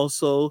 and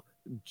also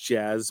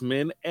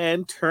Jasmine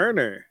and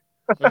Turner.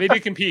 Well, they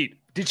did compete.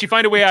 Did she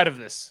find a way out of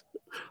this?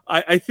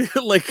 I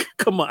feel like,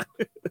 come on.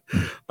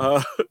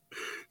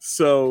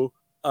 So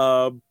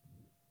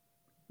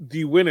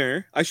the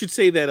winner, I should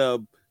say that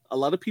a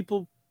lot of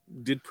people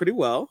did pretty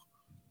well,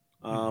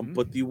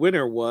 but the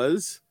winner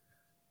was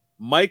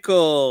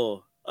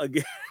Michael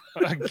again.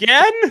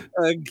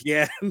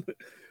 Again.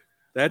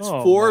 That's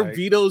 4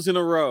 vetoes in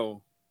a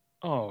row.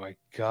 Oh my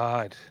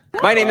God.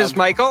 My name is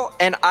Michael,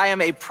 and I am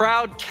a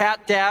proud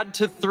cat dad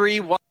to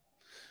 3.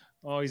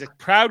 Oh, he's a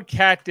proud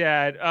cat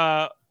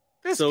dad.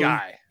 This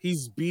guy.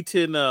 He's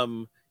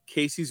beaten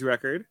Casey's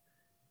record.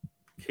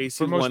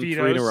 Casey most won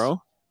 3 in a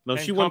row. No,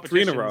 she won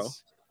 3 in a row.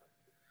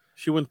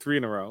 She won 3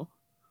 in a row.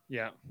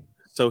 Yeah.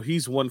 So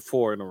he's won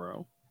 4 in a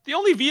row. The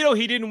only veto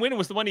he didn't win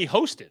was the one he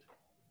hosted.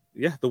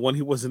 Yeah, the one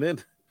he wasn't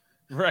in.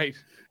 Right.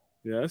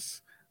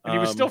 Yes. And he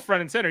was still front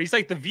and center. He's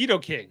like the veto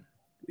king.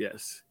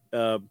 Yes.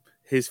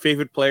 His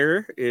favorite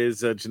player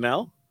is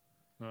Janelle.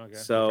 Okay.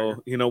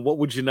 So, what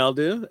would Janelle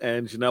do?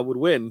 And Janelle would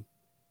win.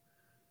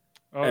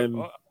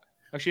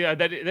 Actually,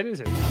 that is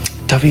it.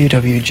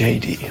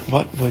 WWJD.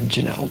 What would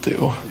Janelle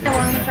do? I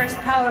won the first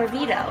power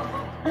veto.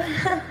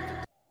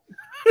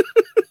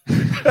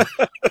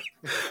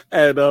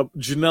 And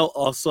Janelle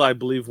also, I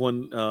believe,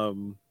 won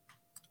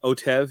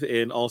OTEV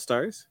in All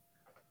Stars.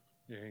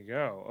 There you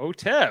go.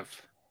 OTEV.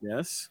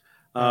 Yes.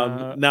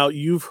 Now,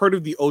 you've heard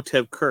of the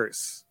OTEV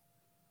curse.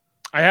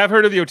 I have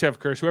heard of the OTEV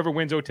curse. Whoever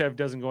wins OTEV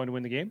doesn't go on to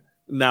win the game.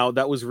 Now,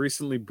 that was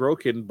recently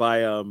broken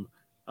by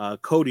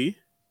Cody.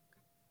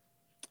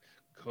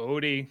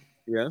 Cody.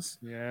 Yes.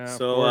 Yeah.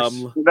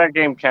 So did that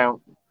game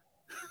count?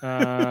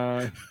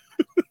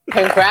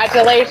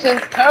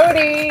 Congratulations,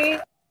 Cody.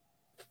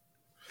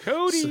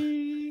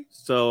 Cody.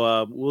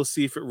 So we'll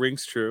see if it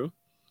rings true.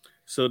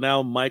 So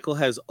now Michael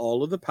has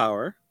all of the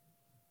power.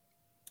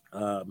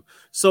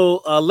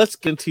 So let's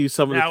get into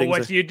some of the things. Now,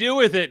 what do you do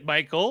with it,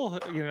 Michael?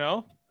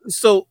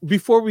 So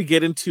before we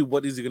get into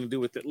what is he going to do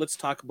with it, let's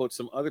talk about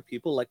some other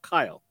people like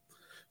Kyle.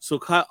 So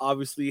Kyle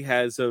obviously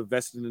has a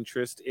vested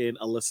interest in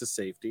Alyssa's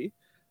safety.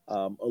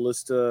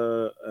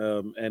 Alyssa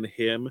and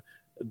him,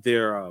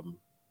 their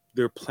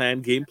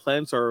game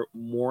plans are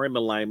more in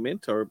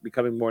alignment or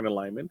becoming more in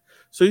alignment.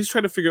 So he's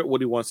trying to figure out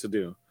what he wants to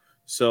do.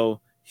 So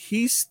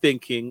he's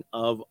thinking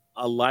of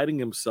aligning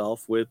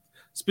himself with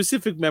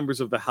specific members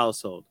of the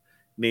household,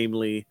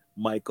 namely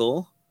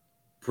Michael,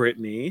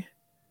 Brittany.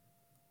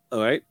 All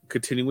right,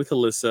 continuing with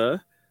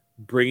Alyssa,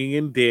 bringing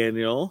in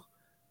Daniel,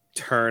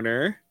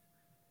 Turner,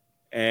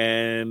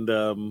 and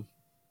how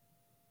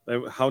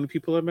many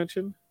people I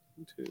mentioned?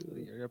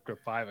 2, You're up to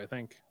 5, I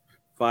think.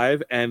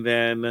 5, and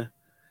then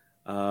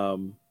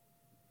one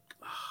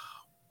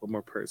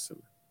more person.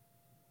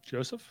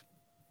 Joseph?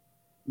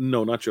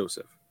 No, not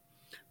Joseph,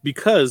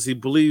 because he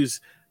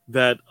believes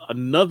that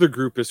another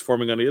group is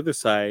forming on the other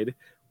side,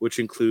 which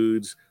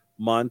includes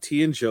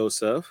Monty and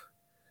Joseph,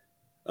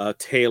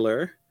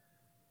 Taylor,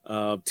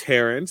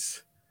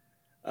 Terrence,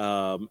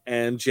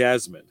 and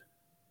Jasmine,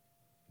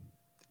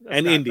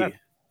 and Indy.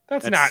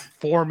 That's not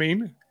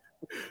forming.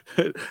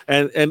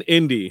 and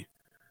Indy.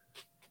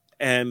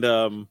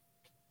 And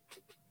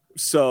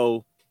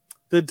so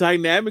the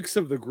dynamics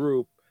of the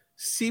group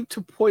seem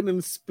to point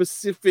in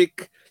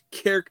specific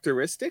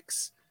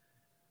characteristics.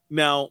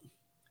 Now,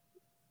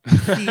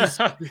 he's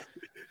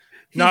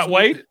not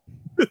white.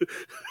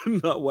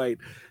 Not white.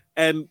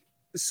 And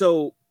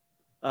so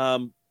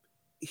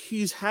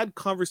he's had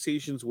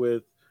conversations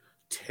with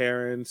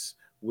Terrence,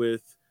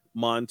 with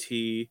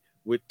Monty,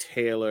 with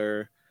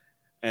Taylor,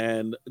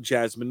 and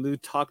Jasmine. They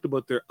talked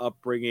about their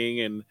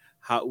upbringing and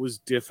how it was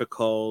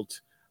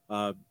difficult.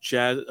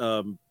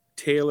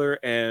 Taylor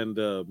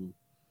and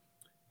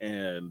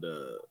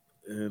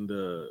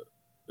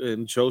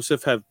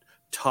Joseph have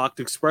talked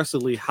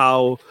expressively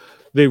how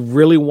they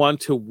really want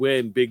to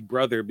win Big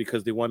Brother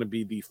because they want to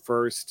be the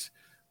first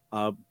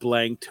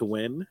blank to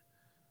win,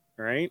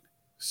 right?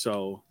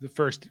 So the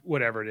first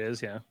whatever it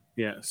is, yeah.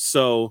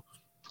 So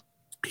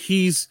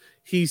he's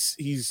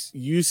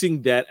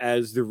using that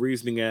as the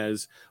reasoning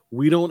as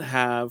we don't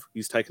have.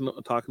 He's talking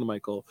to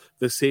Michael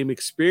the same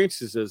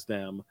experiences as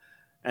them,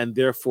 and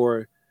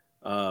therefore,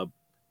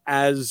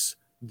 as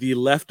the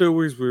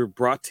leftovers were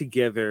brought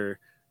together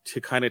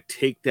to kind of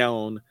take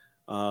down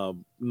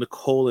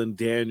Nicole and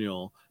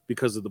Daniel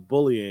because of the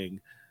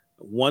bullying,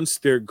 once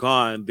they're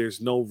gone, there's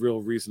no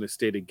real reason to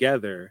stay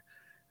together,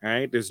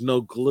 right? There's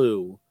no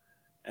glue.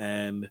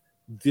 And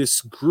this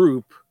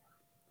group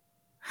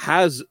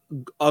has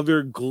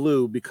other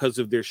glue because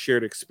of their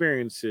shared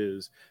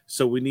experiences.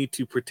 So we need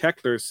to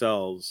protect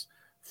ourselves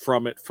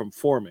from it from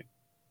forming.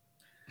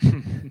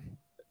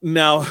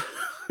 Now,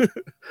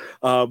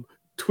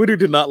 Twitter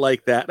did not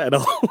like that at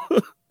all.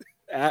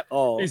 At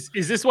all. Is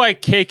this why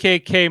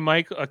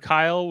KKK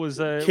Kyle was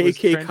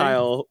KK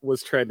Kyle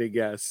was trending?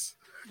 Yes.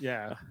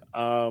 Yeah.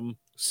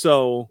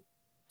 So,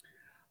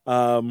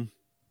 some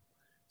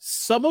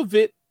of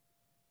it,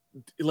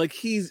 like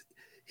he's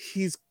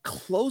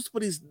close,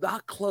 but he's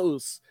not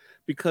close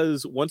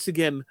because once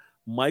again,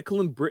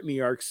 Michael and Brittany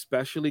are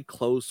especially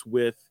close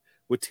with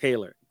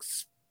Taylor,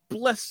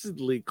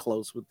 explicitly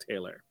close with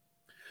Taylor.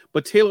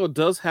 But Taylor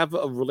does have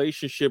a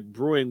relationship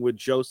brewing with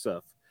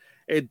Joseph.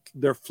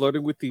 They're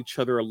flirting with each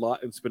other a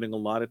lot and spending a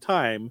lot of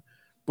time,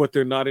 but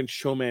they're not in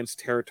showman's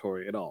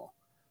territory at all.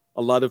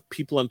 A lot of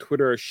people on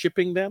Twitter are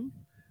shipping them,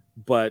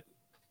 but,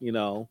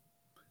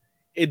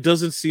 it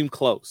doesn't seem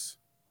close.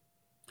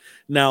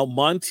 Now,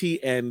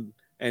 Monty and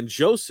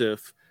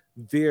Joseph,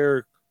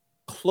 they're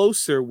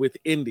closer with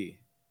Indy,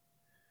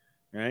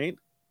 right?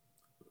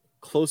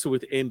 Closer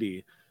with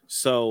Indy.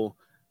 So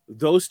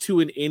those two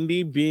and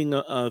Indy being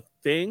a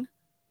thing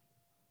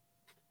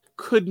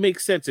could make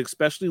sense,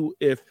 especially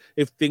if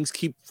things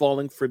keep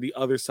falling for the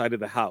other side of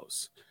the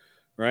house,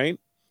 right?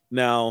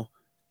 Now,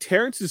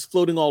 Terrence is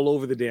floating all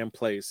over the damn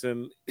place,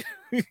 and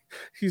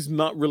he's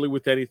not really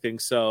with anything,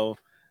 so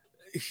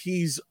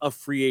he's a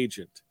free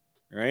agent,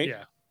 right?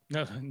 Yeah.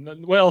 No,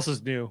 what else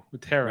is new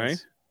with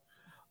Terrence?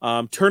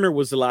 Right? Turner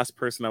was the last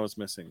person I was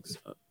missing,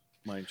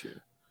 mind you.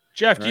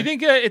 Jeff, do you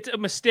think it's a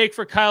mistake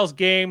for Kyle's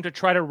game to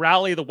try to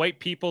rally the white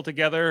people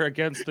together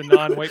against the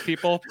non-white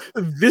people?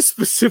 This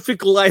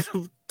specific line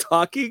of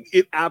talking,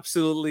 it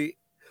absolutely,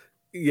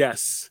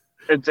 yes.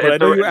 It's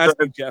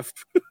Jeff.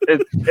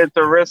 It's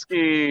a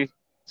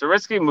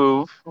risky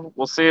move.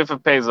 We'll see if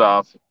it pays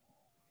off.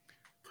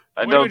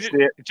 I don't see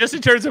it. Just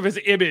in terms of his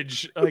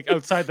image, like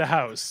outside the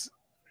house.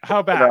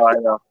 How bad?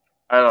 No,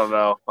 I don't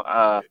know.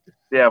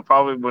 Yeah,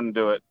 probably wouldn't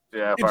do it.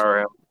 Yeah, if I were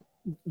him.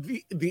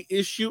 The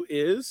issue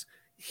is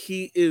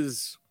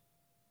he's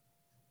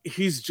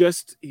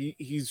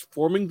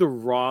forming the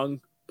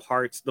wrong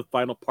parts, the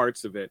final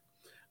parts of it,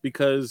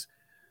 because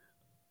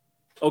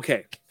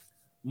okay,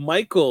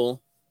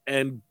 Michael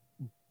and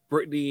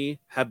Brittany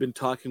have been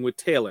talking with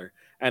Taylor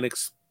and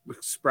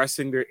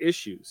expressing their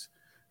issues,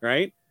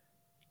 right?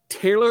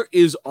 Taylor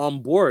is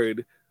on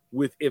board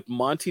with if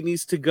Monty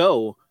needs to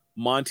go,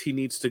 Monty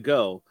needs to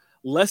go.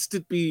 Lest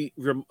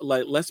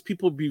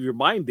people be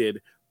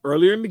reminded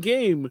earlier in the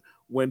game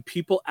when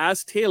people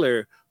asked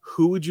Taylor,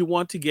 who would you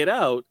want to get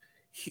out?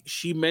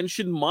 She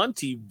mentioned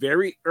Monty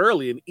very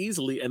early and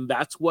easily, and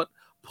that's what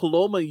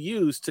Paloma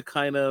used to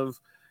kind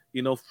of,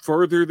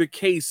 further the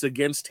case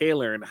against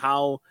Taylor and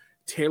how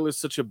Taylor's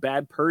such a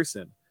bad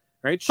person,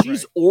 right?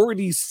 She's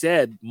already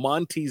said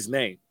Monty's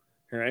name,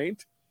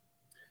 right?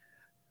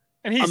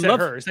 And he said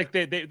hers. Like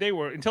they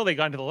were until they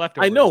got into the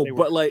leftovers. I know,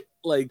 but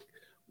like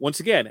once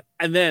again,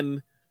 and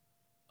then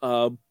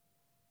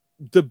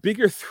the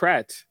bigger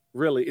threat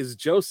really is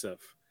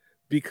Joseph,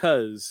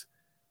 because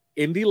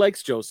Indy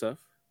likes Joseph,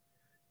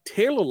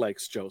 Taylor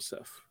likes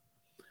Joseph.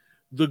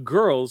 The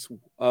girls,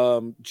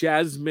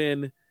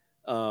 Jasmine,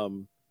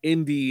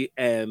 Indy,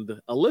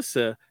 and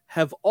Alyssa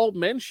have all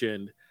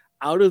mentioned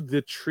out of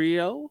the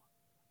trio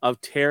of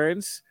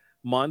Terrence,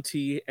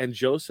 Monty, and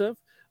Joseph,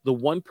 the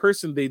one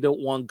person they don't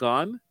want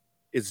gone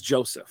is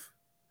Joseph.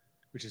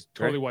 Which is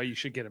totally why you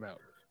should get him out.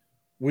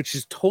 Which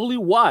is totally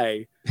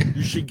why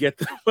you should get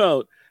them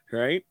out,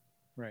 right?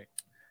 Right.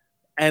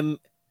 And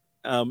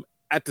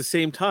at the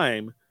same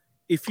time,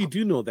 if you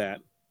do know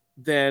that,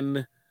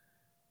 then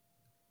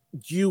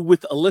you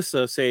with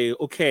Alyssa say,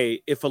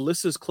 okay, if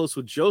Alyssa's close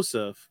with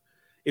Joseph,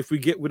 if we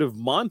get rid of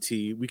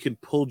Monty, we can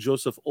pull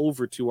Joseph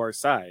over to our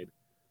side,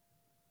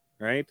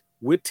 right?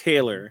 With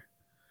Taylor,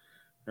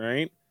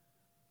 right?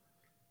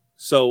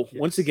 So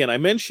once again, I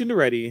mentioned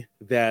already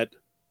that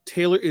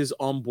Taylor is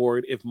on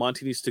board. If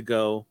Monty needs to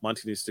go,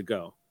 Monty needs to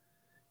go.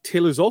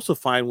 Taylor's also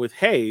fine with,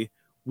 hey,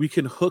 we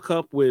can hook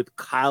up with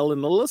Kyle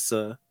and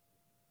Alyssa,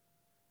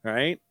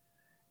 right?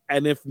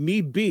 And if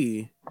need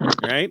be,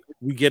 right,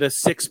 we get a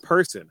 6th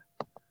person,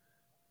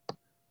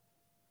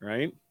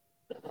 right?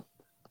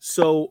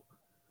 So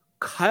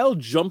Kyle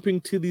jumping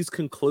to these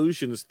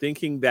conclusions,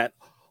 thinking that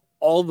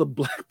all the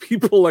black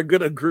people are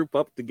going to group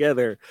up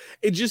together,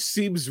 it just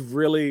seems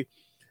really,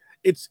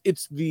 it's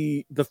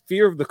the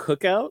fear of the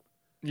cookout.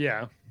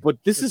 Yeah.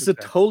 But this is a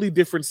totally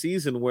different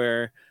season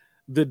where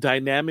the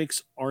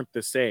dynamics aren't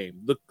the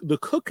same. The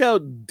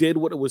cookout did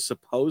what it was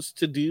supposed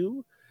to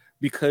do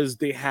because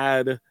they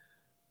had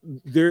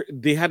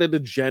an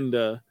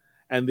agenda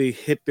and they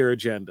hit their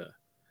agenda.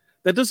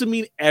 That doesn't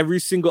mean every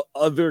single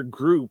other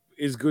group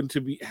is going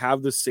to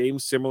have the same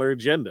similar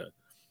agenda,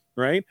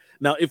 right?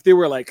 Now, if there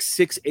were like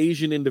 6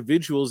 Asian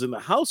individuals in the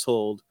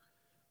household,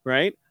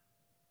 right,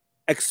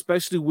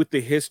 especially with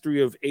the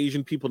history of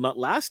Asian people not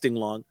lasting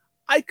long,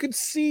 I could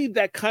see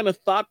that kind of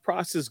thought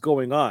process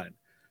going on,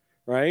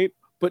 right?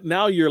 But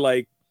now you're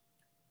like,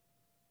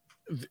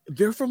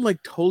 they're from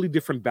like totally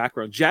different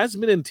backgrounds.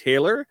 Jasmine and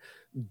Taylor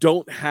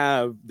don't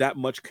have that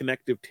much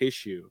connective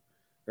tissue,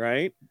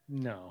 right?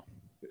 No.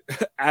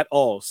 At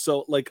all.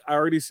 So like I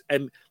already,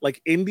 and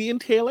like Indian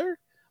Taylor,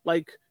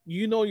 like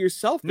you know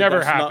yourself, never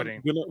that's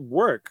happening. Not gonna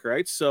work,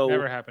 right? So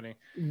never happening.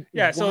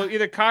 Yeah. So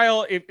either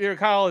Kyle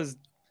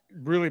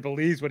really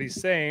believes what he's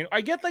saying.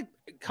 I get like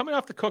coming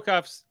off the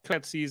cook-offs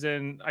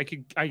season, I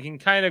can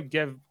kind of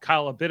give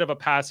Kyle a bit of a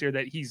pass here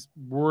that he's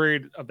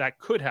worried of that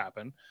could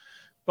happen.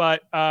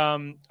 But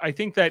I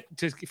think that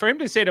for him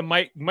to say to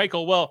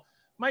Michael, well,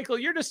 Michael,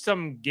 you're just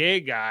some gay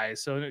guy.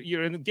 So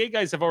the gay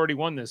guys have already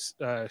won this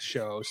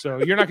show. So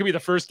you're not going to be the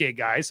first gay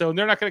guy. So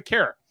they're not going to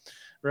care.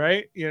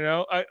 Right. You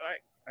know, I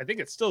think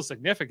it's still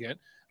significant.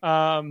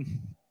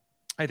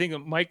 I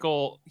think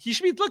Michael, he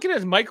should be looking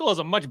at Michael as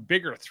a much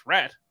bigger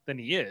threat than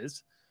he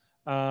is.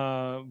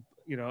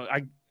 You know,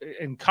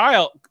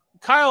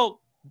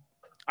 Kyle,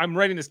 I'm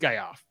writing this guy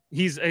off.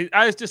 He's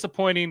as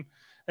disappointing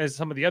as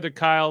some of the other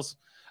Kyles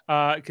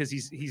because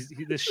he's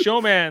the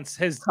showman's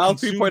has Kyle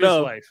consumed his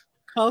life.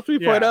 Kyle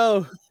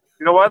 3.0.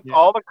 You know what? Yeah.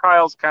 All the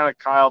Kyles kind of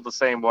Kyle the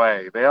same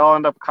way. They all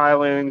end up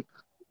Kyling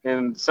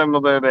in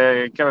similar.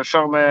 They kind of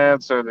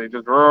showmance or they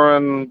just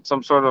ruin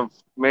some sort of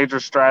major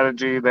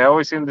strategy. They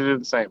always seem to do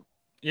the same.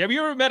 Yeah, have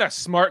you ever met a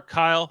smart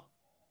Kyle?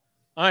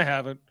 I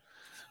haven't.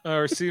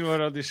 Or seen one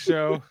on this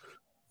show.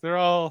 They're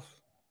all.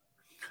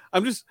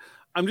 I'm just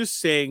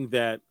saying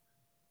that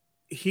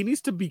he needs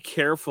to be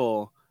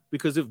careful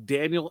because if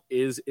Daniel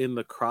is in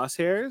the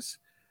crosshairs,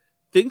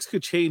 things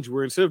could change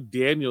where instead of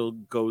Daniel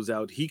goes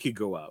out, he could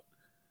go out,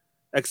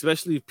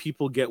 especially if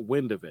people get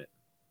wind of it.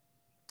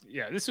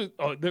 Yeah,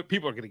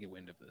 people are going to get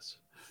wind of this.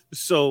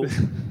 So,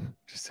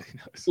 just so you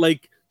know.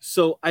 Like,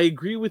 so I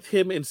agree with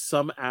him in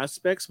some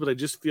aspects, but I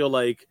just feel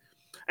like,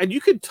 and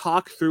you could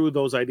talk through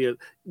those ideas.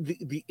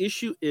 The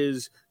issue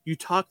is you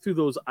talk through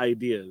those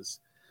ideas,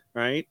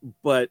 right?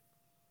 But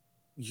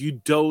you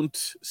don't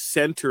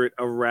center it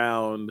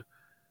around.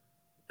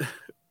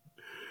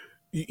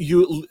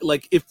 You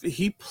like if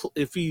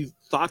he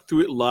thought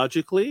through it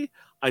logically,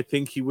 I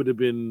think he would have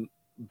been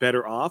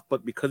better off.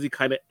 But because he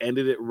kind of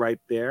ended it right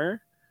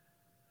there,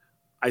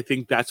 I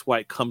think that's why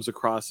it comes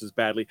across as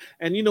badly.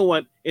 And you know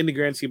what? In the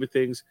grand scheme of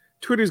things,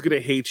 Twitter's gonna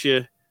hate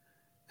you.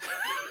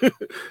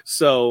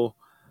 So,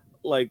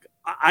 like,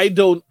 I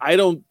don't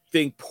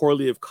think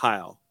poorly of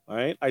Kyle. All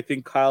right, I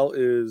think Kyle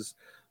is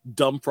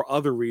dumb for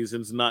other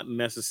reasons, not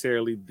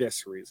necessarily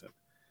this reason.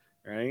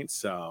 Right?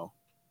 So,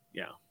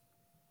 yeah.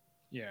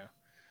 Yeah.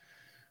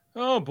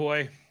 Oh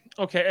boy.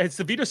 Okay, has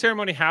the veto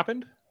ceremony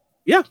happened?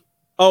 Yeah.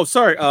 Oh,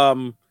 sorry.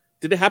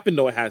 Did it happen?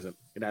 No, it hasn't.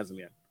 It hasn't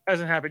yet.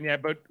 Hasn't happened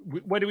yet. But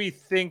what do we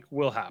think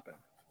will happen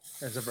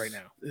as of right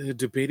now?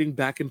 Debating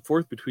back and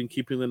forth between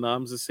keeping the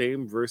noms the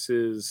same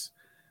versus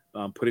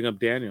putting up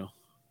Daniel.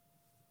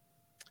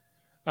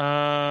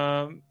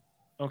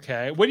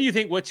 Okay. What do you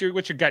think? What's your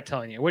gut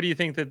telling you? What do you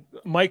think that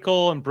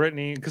Michael and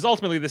Brittany? Because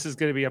ultimately, this is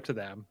going to be up to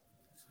them.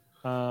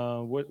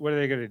 What are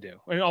they going to do?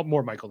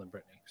 More Michael than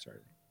Brittany. Sorry.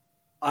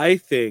 I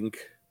think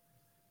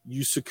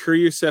you secure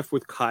yourself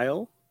with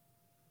Kyle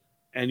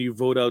and you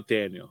vote out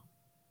Daniel.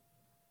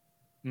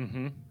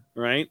 Mm-hmm.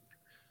 Right?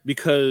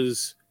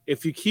 Because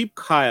if you keep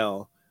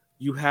Kyle,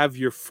 you have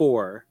your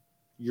 4,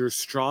 your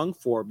strong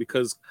 4,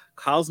 because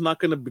Kyle's not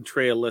going to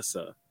betray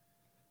Alyssa.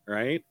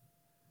 Right?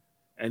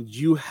 And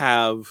you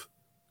have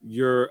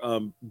your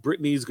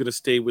Brittany's going to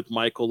stay with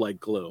Michael like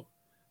glue.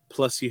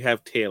 Plus you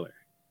have Taylor.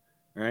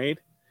 Right?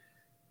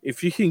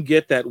 If you can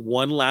get that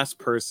one last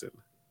person,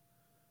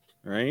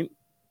 right?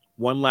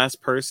 One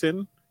last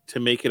person to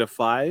make it a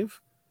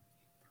 5,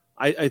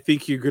 I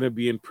think you're going to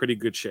be in pretty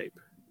good shape.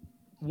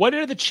 What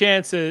are the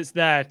chances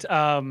that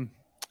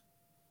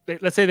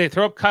let's say they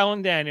throw up Kyle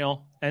and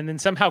Daniel, and then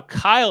somehow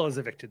Kyle is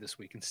evicted this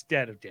week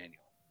instead of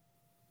Daniel.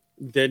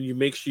 Then you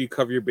make sure you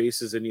cover your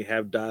bases and you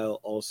have Daniel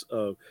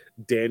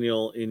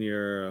in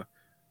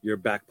your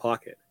back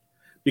pocket,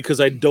 because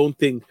I don't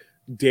think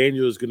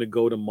Daniel is going to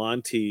go to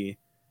Monty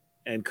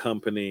and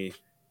company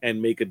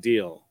and make a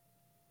deal.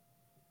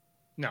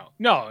 No.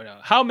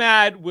 How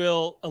mad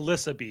will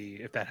Alyssa be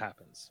if that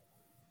happens?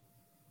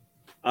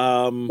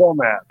 So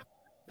mad.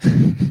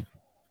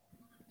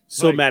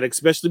 So mad,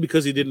 especially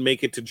because he didn't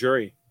make it to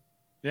jury.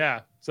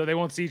 Yeah, so they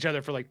won't see each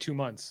other for like 2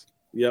 months.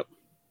 Yep.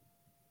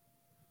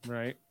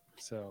 Right.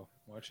 So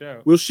watch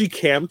out. Will she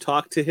cam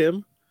talk to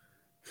him?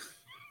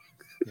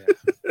 Yeah.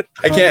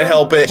 I can't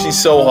help it.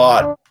 She's so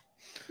hot.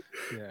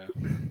 Yeah.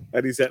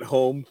 And he's at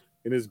home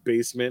in his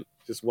basement,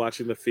 just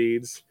watching the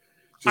feeds.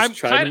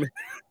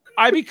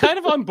 I'd be kind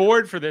of on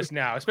board for this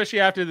now,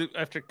 especially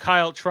after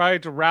Kyle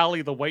tried to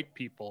rally the white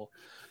people.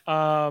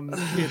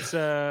 It's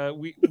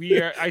we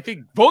are. I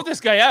think vote this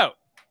guy out.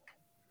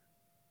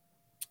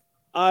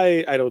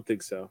 I don't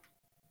think so.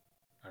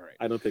 All right.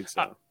 I don't think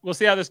so. We'll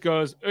see how this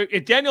goes.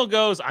 If Daniel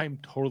goes, I'm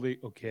totally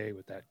okay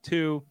with that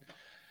too.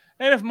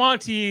 And if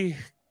Monty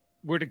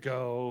were to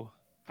go,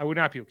 I would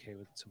not be okay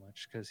with it so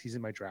much because he's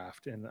in my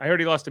draft. And I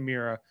already lost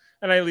Amira,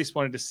 and I at least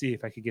wanted to see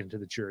if I could get into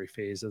the jury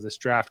phase of this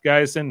draft,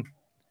 guys. And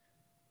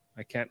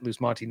I can't lose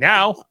Monty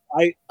now.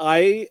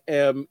 I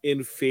am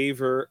in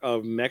favor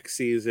of next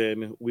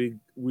season.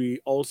 We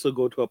also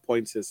go to a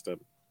point system.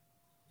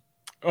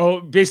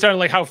 Oh, based on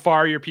like how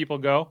far your people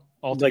go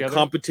altogether? Like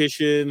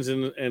competitions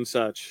and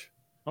such.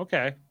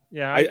 Okay.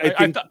 Yeah.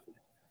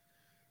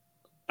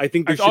 I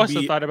think there I've should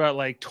also be, thought about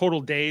like total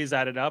days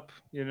added up,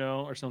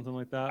 or something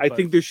like that. I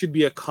think there should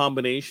be a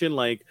combination,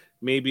 like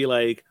maybe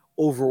like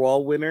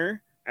overall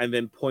winner and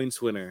then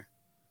points winner,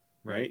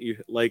 right? You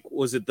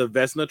was it the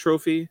Vezina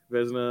Trophy?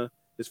 Vezina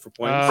is for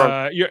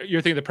points.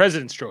 You're thinking the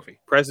President's Trophy.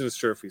 President's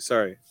Trophy.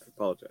 Sorry, I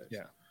apologize.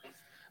 Yeah,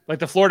 like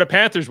the Florida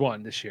Panthers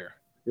won this year.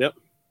 Yep.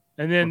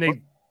 And then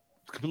they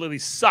completely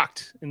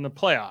sucked in the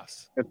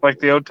playoffs. It's like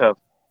the OTEV.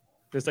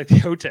 It's like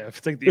the OTEV.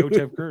 It's like the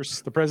OTEV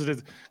curse. The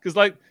President,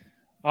 because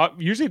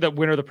usually the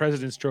winner of the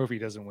President's Trophy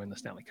doesn't win the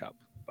Stanley Cup,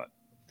 but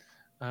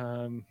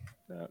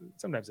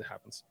sometimes it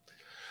happens.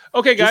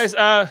 Okay, guys.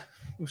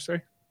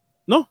 Sorry.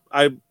 No,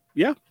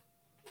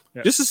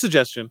 just a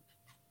suggestion.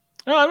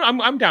 No,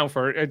 I'm down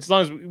for it as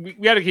long as we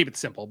got to keep it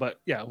simple. But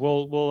yeah,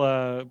 we'll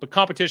but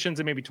competitions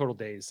and maybe total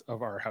days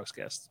of our house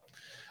guests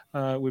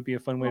would be a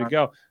fun way to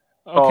go.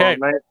 Okay.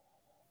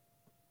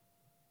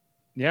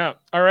 Yeah.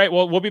 All right.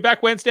 Well, we'll be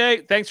back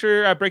Wednesday. Thanks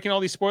for breaking all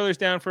these spoilers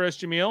down for us,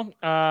 Jamil.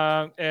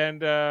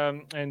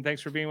 And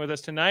thanks for being with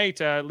us tonight.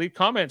 Leave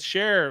comments,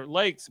 share,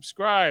 like,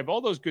 subscribe,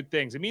 all those good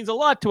things. It means a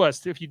lot to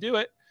us if you do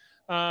it.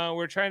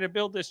 We're trying to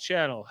build this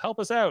channel. Help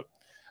us out.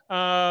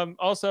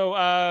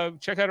 Also,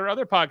 check out our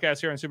other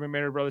podcasts here on Super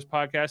Mario Brothers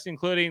Podcast,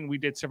 including we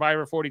did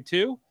Survivor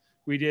 42.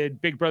 We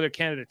did Big Brother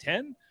Canada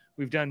 10.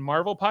 We've done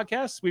Marvel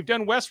podcasts. We've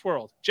done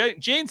Westworld.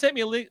 Jane sent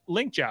me a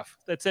link, Jeff,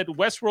 that said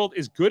Westworld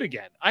is good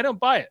again. I don't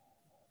buy it.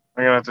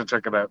 I'm gonna have to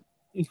check it out.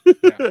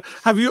 Yeah.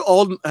 Have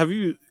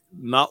you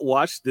not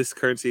watched this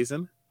current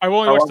season? I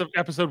only watched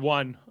episode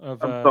 1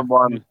 of episode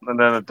 1, and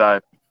then it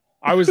died.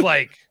 I was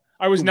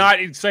not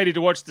excited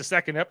to watch the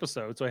second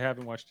episode, so I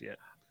haven't watched it yet.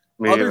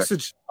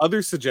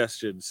 Other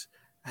suggestions.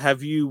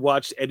 Have you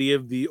watched any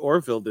of the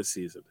Orville this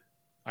season?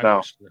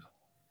 I've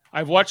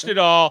watched it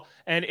all,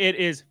 and it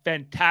is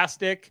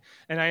fantastic.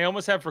 And I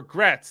almost have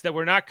regrets that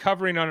we're not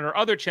covering on our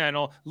other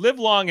channel, Live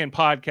Long and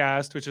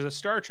Podcast, which is a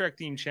Star Trek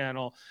themed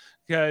channel,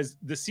 because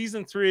the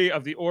season 3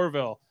 of the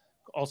Orville,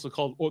 also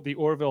called the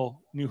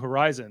Orville New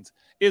Horizons,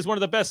 is one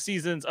of the best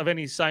seasons of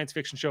any science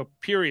fiction show,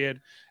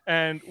 period.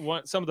 And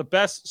some of the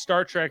best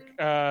Star Trek,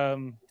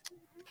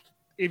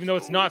 even though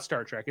it's not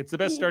Star Trek, it's the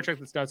best Star Trek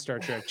that's not Star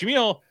Trek.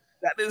 Jamil,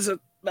 that is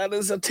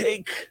a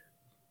take.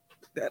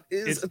 That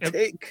is a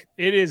take.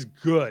 It is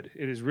good.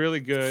 It is really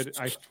good.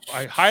 I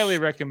highly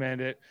recommend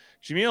it.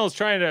 Jamil is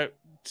trying to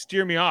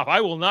steer me off.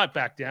 I will not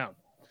back down.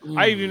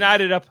 I've even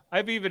added up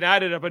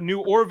a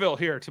new Orville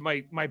here to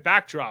my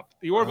backdrop.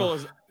 The Orville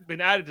has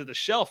been added to the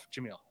shelf,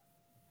 Jamil.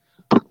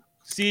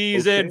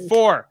 Season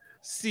 4.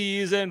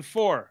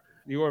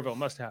 The Orville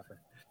must happen.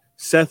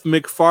 Seth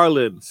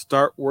MacFarlane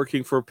start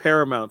working for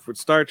Paramount for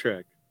Star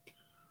Trek.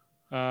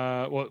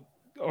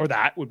 Or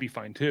that would be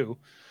fine too.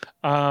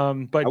 But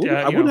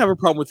I wouldn't have a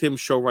problem with him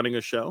running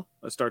a Star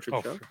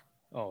Trek show.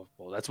 Oh,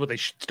 well, that's what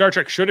Star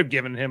Trek should have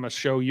given him a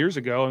show years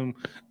ago. And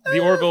the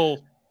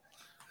Orville,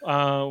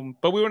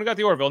 but we wouldn't have got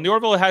the Orville. And the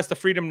Orville has the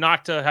freedom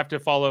not to have to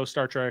follow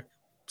Star Trek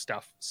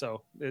stuff.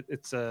 So it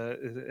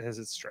has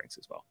its strengths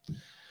as well.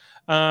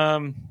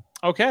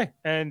 Okay.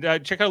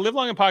 And check out Live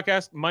Long and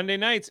Podcast Monday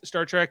nights,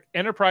 Star Trek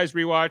Enterprise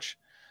rewatch.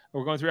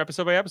 We're going through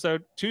episode by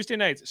episode. Tuesday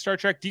nights, Star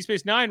Trek Deep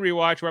Space Nine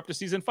rewatch. We're up to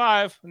season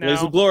 5 now.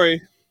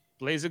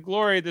 Blaze of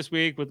Glory this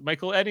week with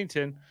Michael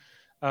Eddington.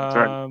 That's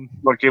right.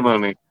 Lucky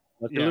Looney.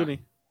 Looney.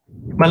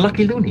 My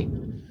lucky Looney.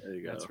 There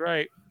you go. That's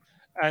right.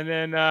 And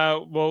then,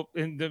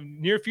 in the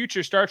near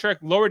future, Star Trek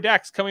Lower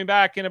Decks coming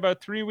back in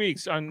about 3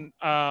 weeks on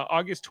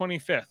August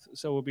 25th.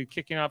 So we'll be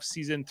kicking off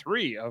season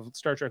 3 of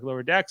Star Trek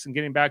Lower Decks and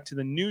getting back to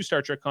the new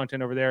Star Trek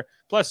content over there.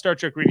 Plus Star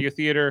Trek Radio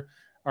Theater,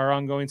 our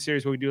ongoing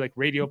series where we do like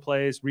radio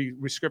plays,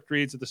 script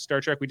reads of the Star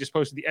Trek. We just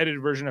posted the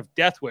edited version of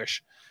Death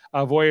Wish,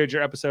 a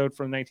Voyager episode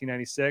from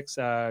 1996.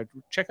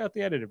 Check out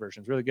the edited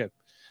version; it's really good.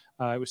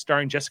 It was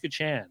starring Jessica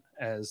Chan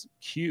as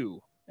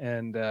Q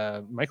and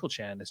Michael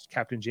Chan as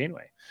Captain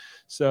Janeway.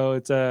 So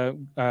it's a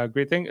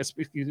great thing.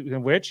 Speaking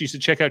of which, you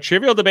should check out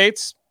Trivial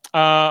Debates. We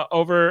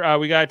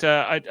got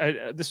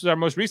this was our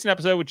most recent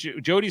episode with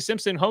Jody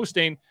Simpson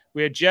hosting.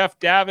 We had Jeff,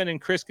 Davin,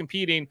 and Chris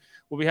competing.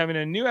 We'll be having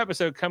a new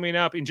episode coming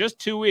up in just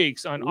 2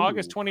 weeks on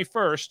August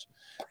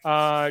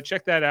 21st.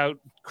 Check that out.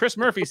 Chris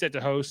Murphy set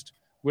to host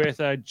with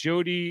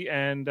Jody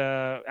and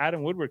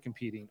Adam Woodward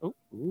competing.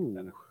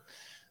 Ooh.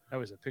 That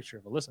was a picture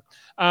of Alyssa.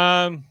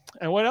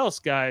 And what else,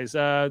 guys?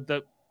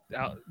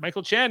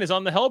 Michael Chan is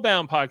on the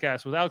Hellbound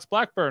podcast with Alex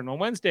Blackburn on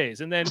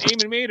Wednesdays. And then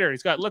Eamon Mater,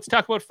 he's got Let's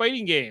Talk About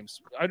Fighting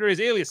Games under his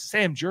alias,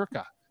 Sam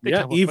Jerka.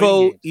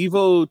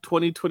 Evo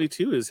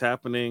 2022 is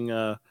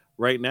happening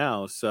right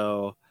now.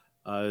 So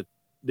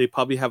they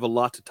probably have a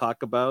lot to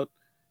talk about,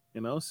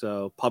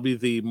 so probably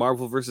the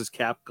Marvel versus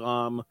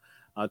Capcom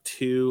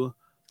 2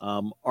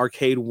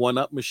 arcade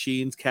one-up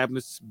machines,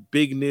 cabinets,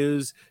 big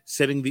news,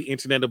 setting the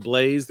internet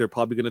ablaze. They're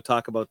probably going to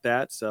talk about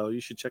that. So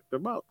you should check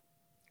them out.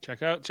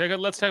 Check out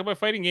Let's Talk About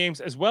Fighting Games,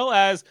 as well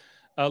as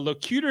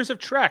Locutors of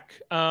Trek.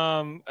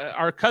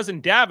 Our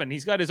cousin Davin,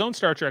 he's got his own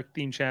Star Trek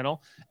theme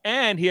channel,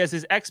 and he has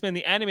his X-Men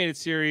the animated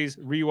series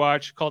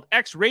rewatch called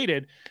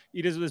X-Rated.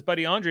 He does with his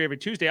buddy Andre every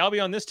Tuesday. I'll be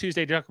on this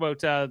Tuesday to talk about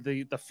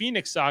the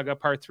Phoenix Saga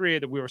Part 3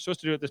 that we were supposed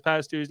to do it this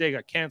past Tuesday.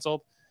 Got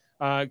canceled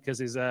because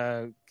his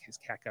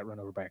cat got run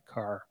over by a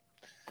car,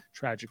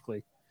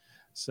 tragically.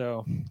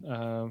 So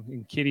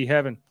in kitty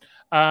heaven.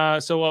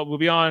 So we'll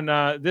be on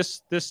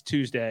this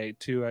Tuesday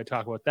to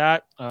talk about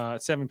that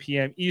at 7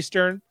 p.m.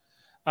 Eastern.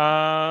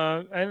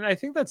 And I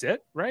think that's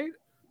it, right?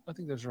 I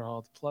think those are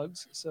all the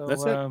plugs. So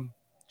that's it.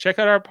 Check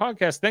out our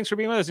podcast. Thanks for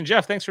being with us. And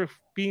Jeff, thanks for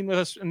being with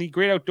us in the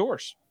great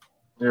outdoors.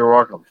 You're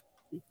welcome.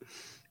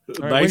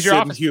 Right, nice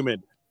and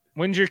humid.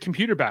 When's your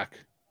computer back?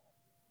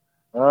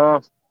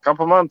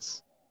 Couple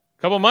months.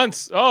 Couple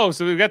months. Oh,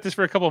 so we've got this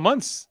for a couple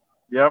months.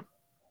 Yep.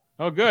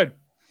 Oh, good.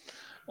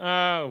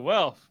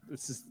 Well,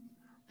 this is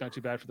not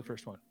too bad for the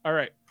first one. All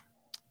right.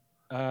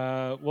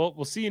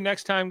 We'll see you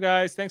next time,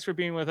 guys. Thanks for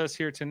being with us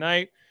here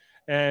tonight.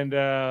 And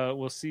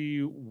we'll see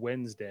you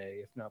Wednesday,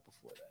 if not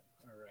before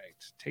then. All right.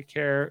 Take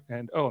care.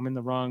 And I'm in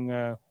the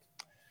wrong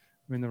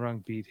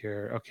beat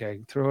here.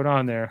 Okay, throw it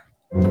on there.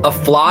 A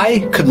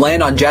fly could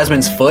land on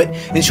Jasmine's foot,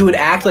 and she would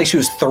act like she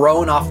was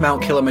thrown off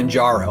Mount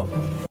Kilimanjaro.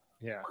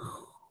 Yeah.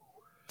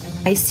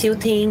 I still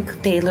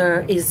think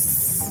Taylor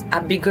is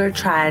a bigger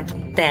threat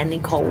than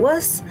Nicole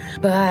was,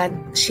 but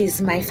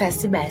she's my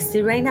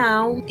bestie right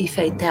now. If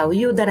I tell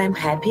you that I'm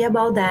happy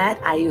about that,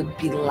 I would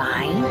be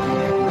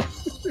lying.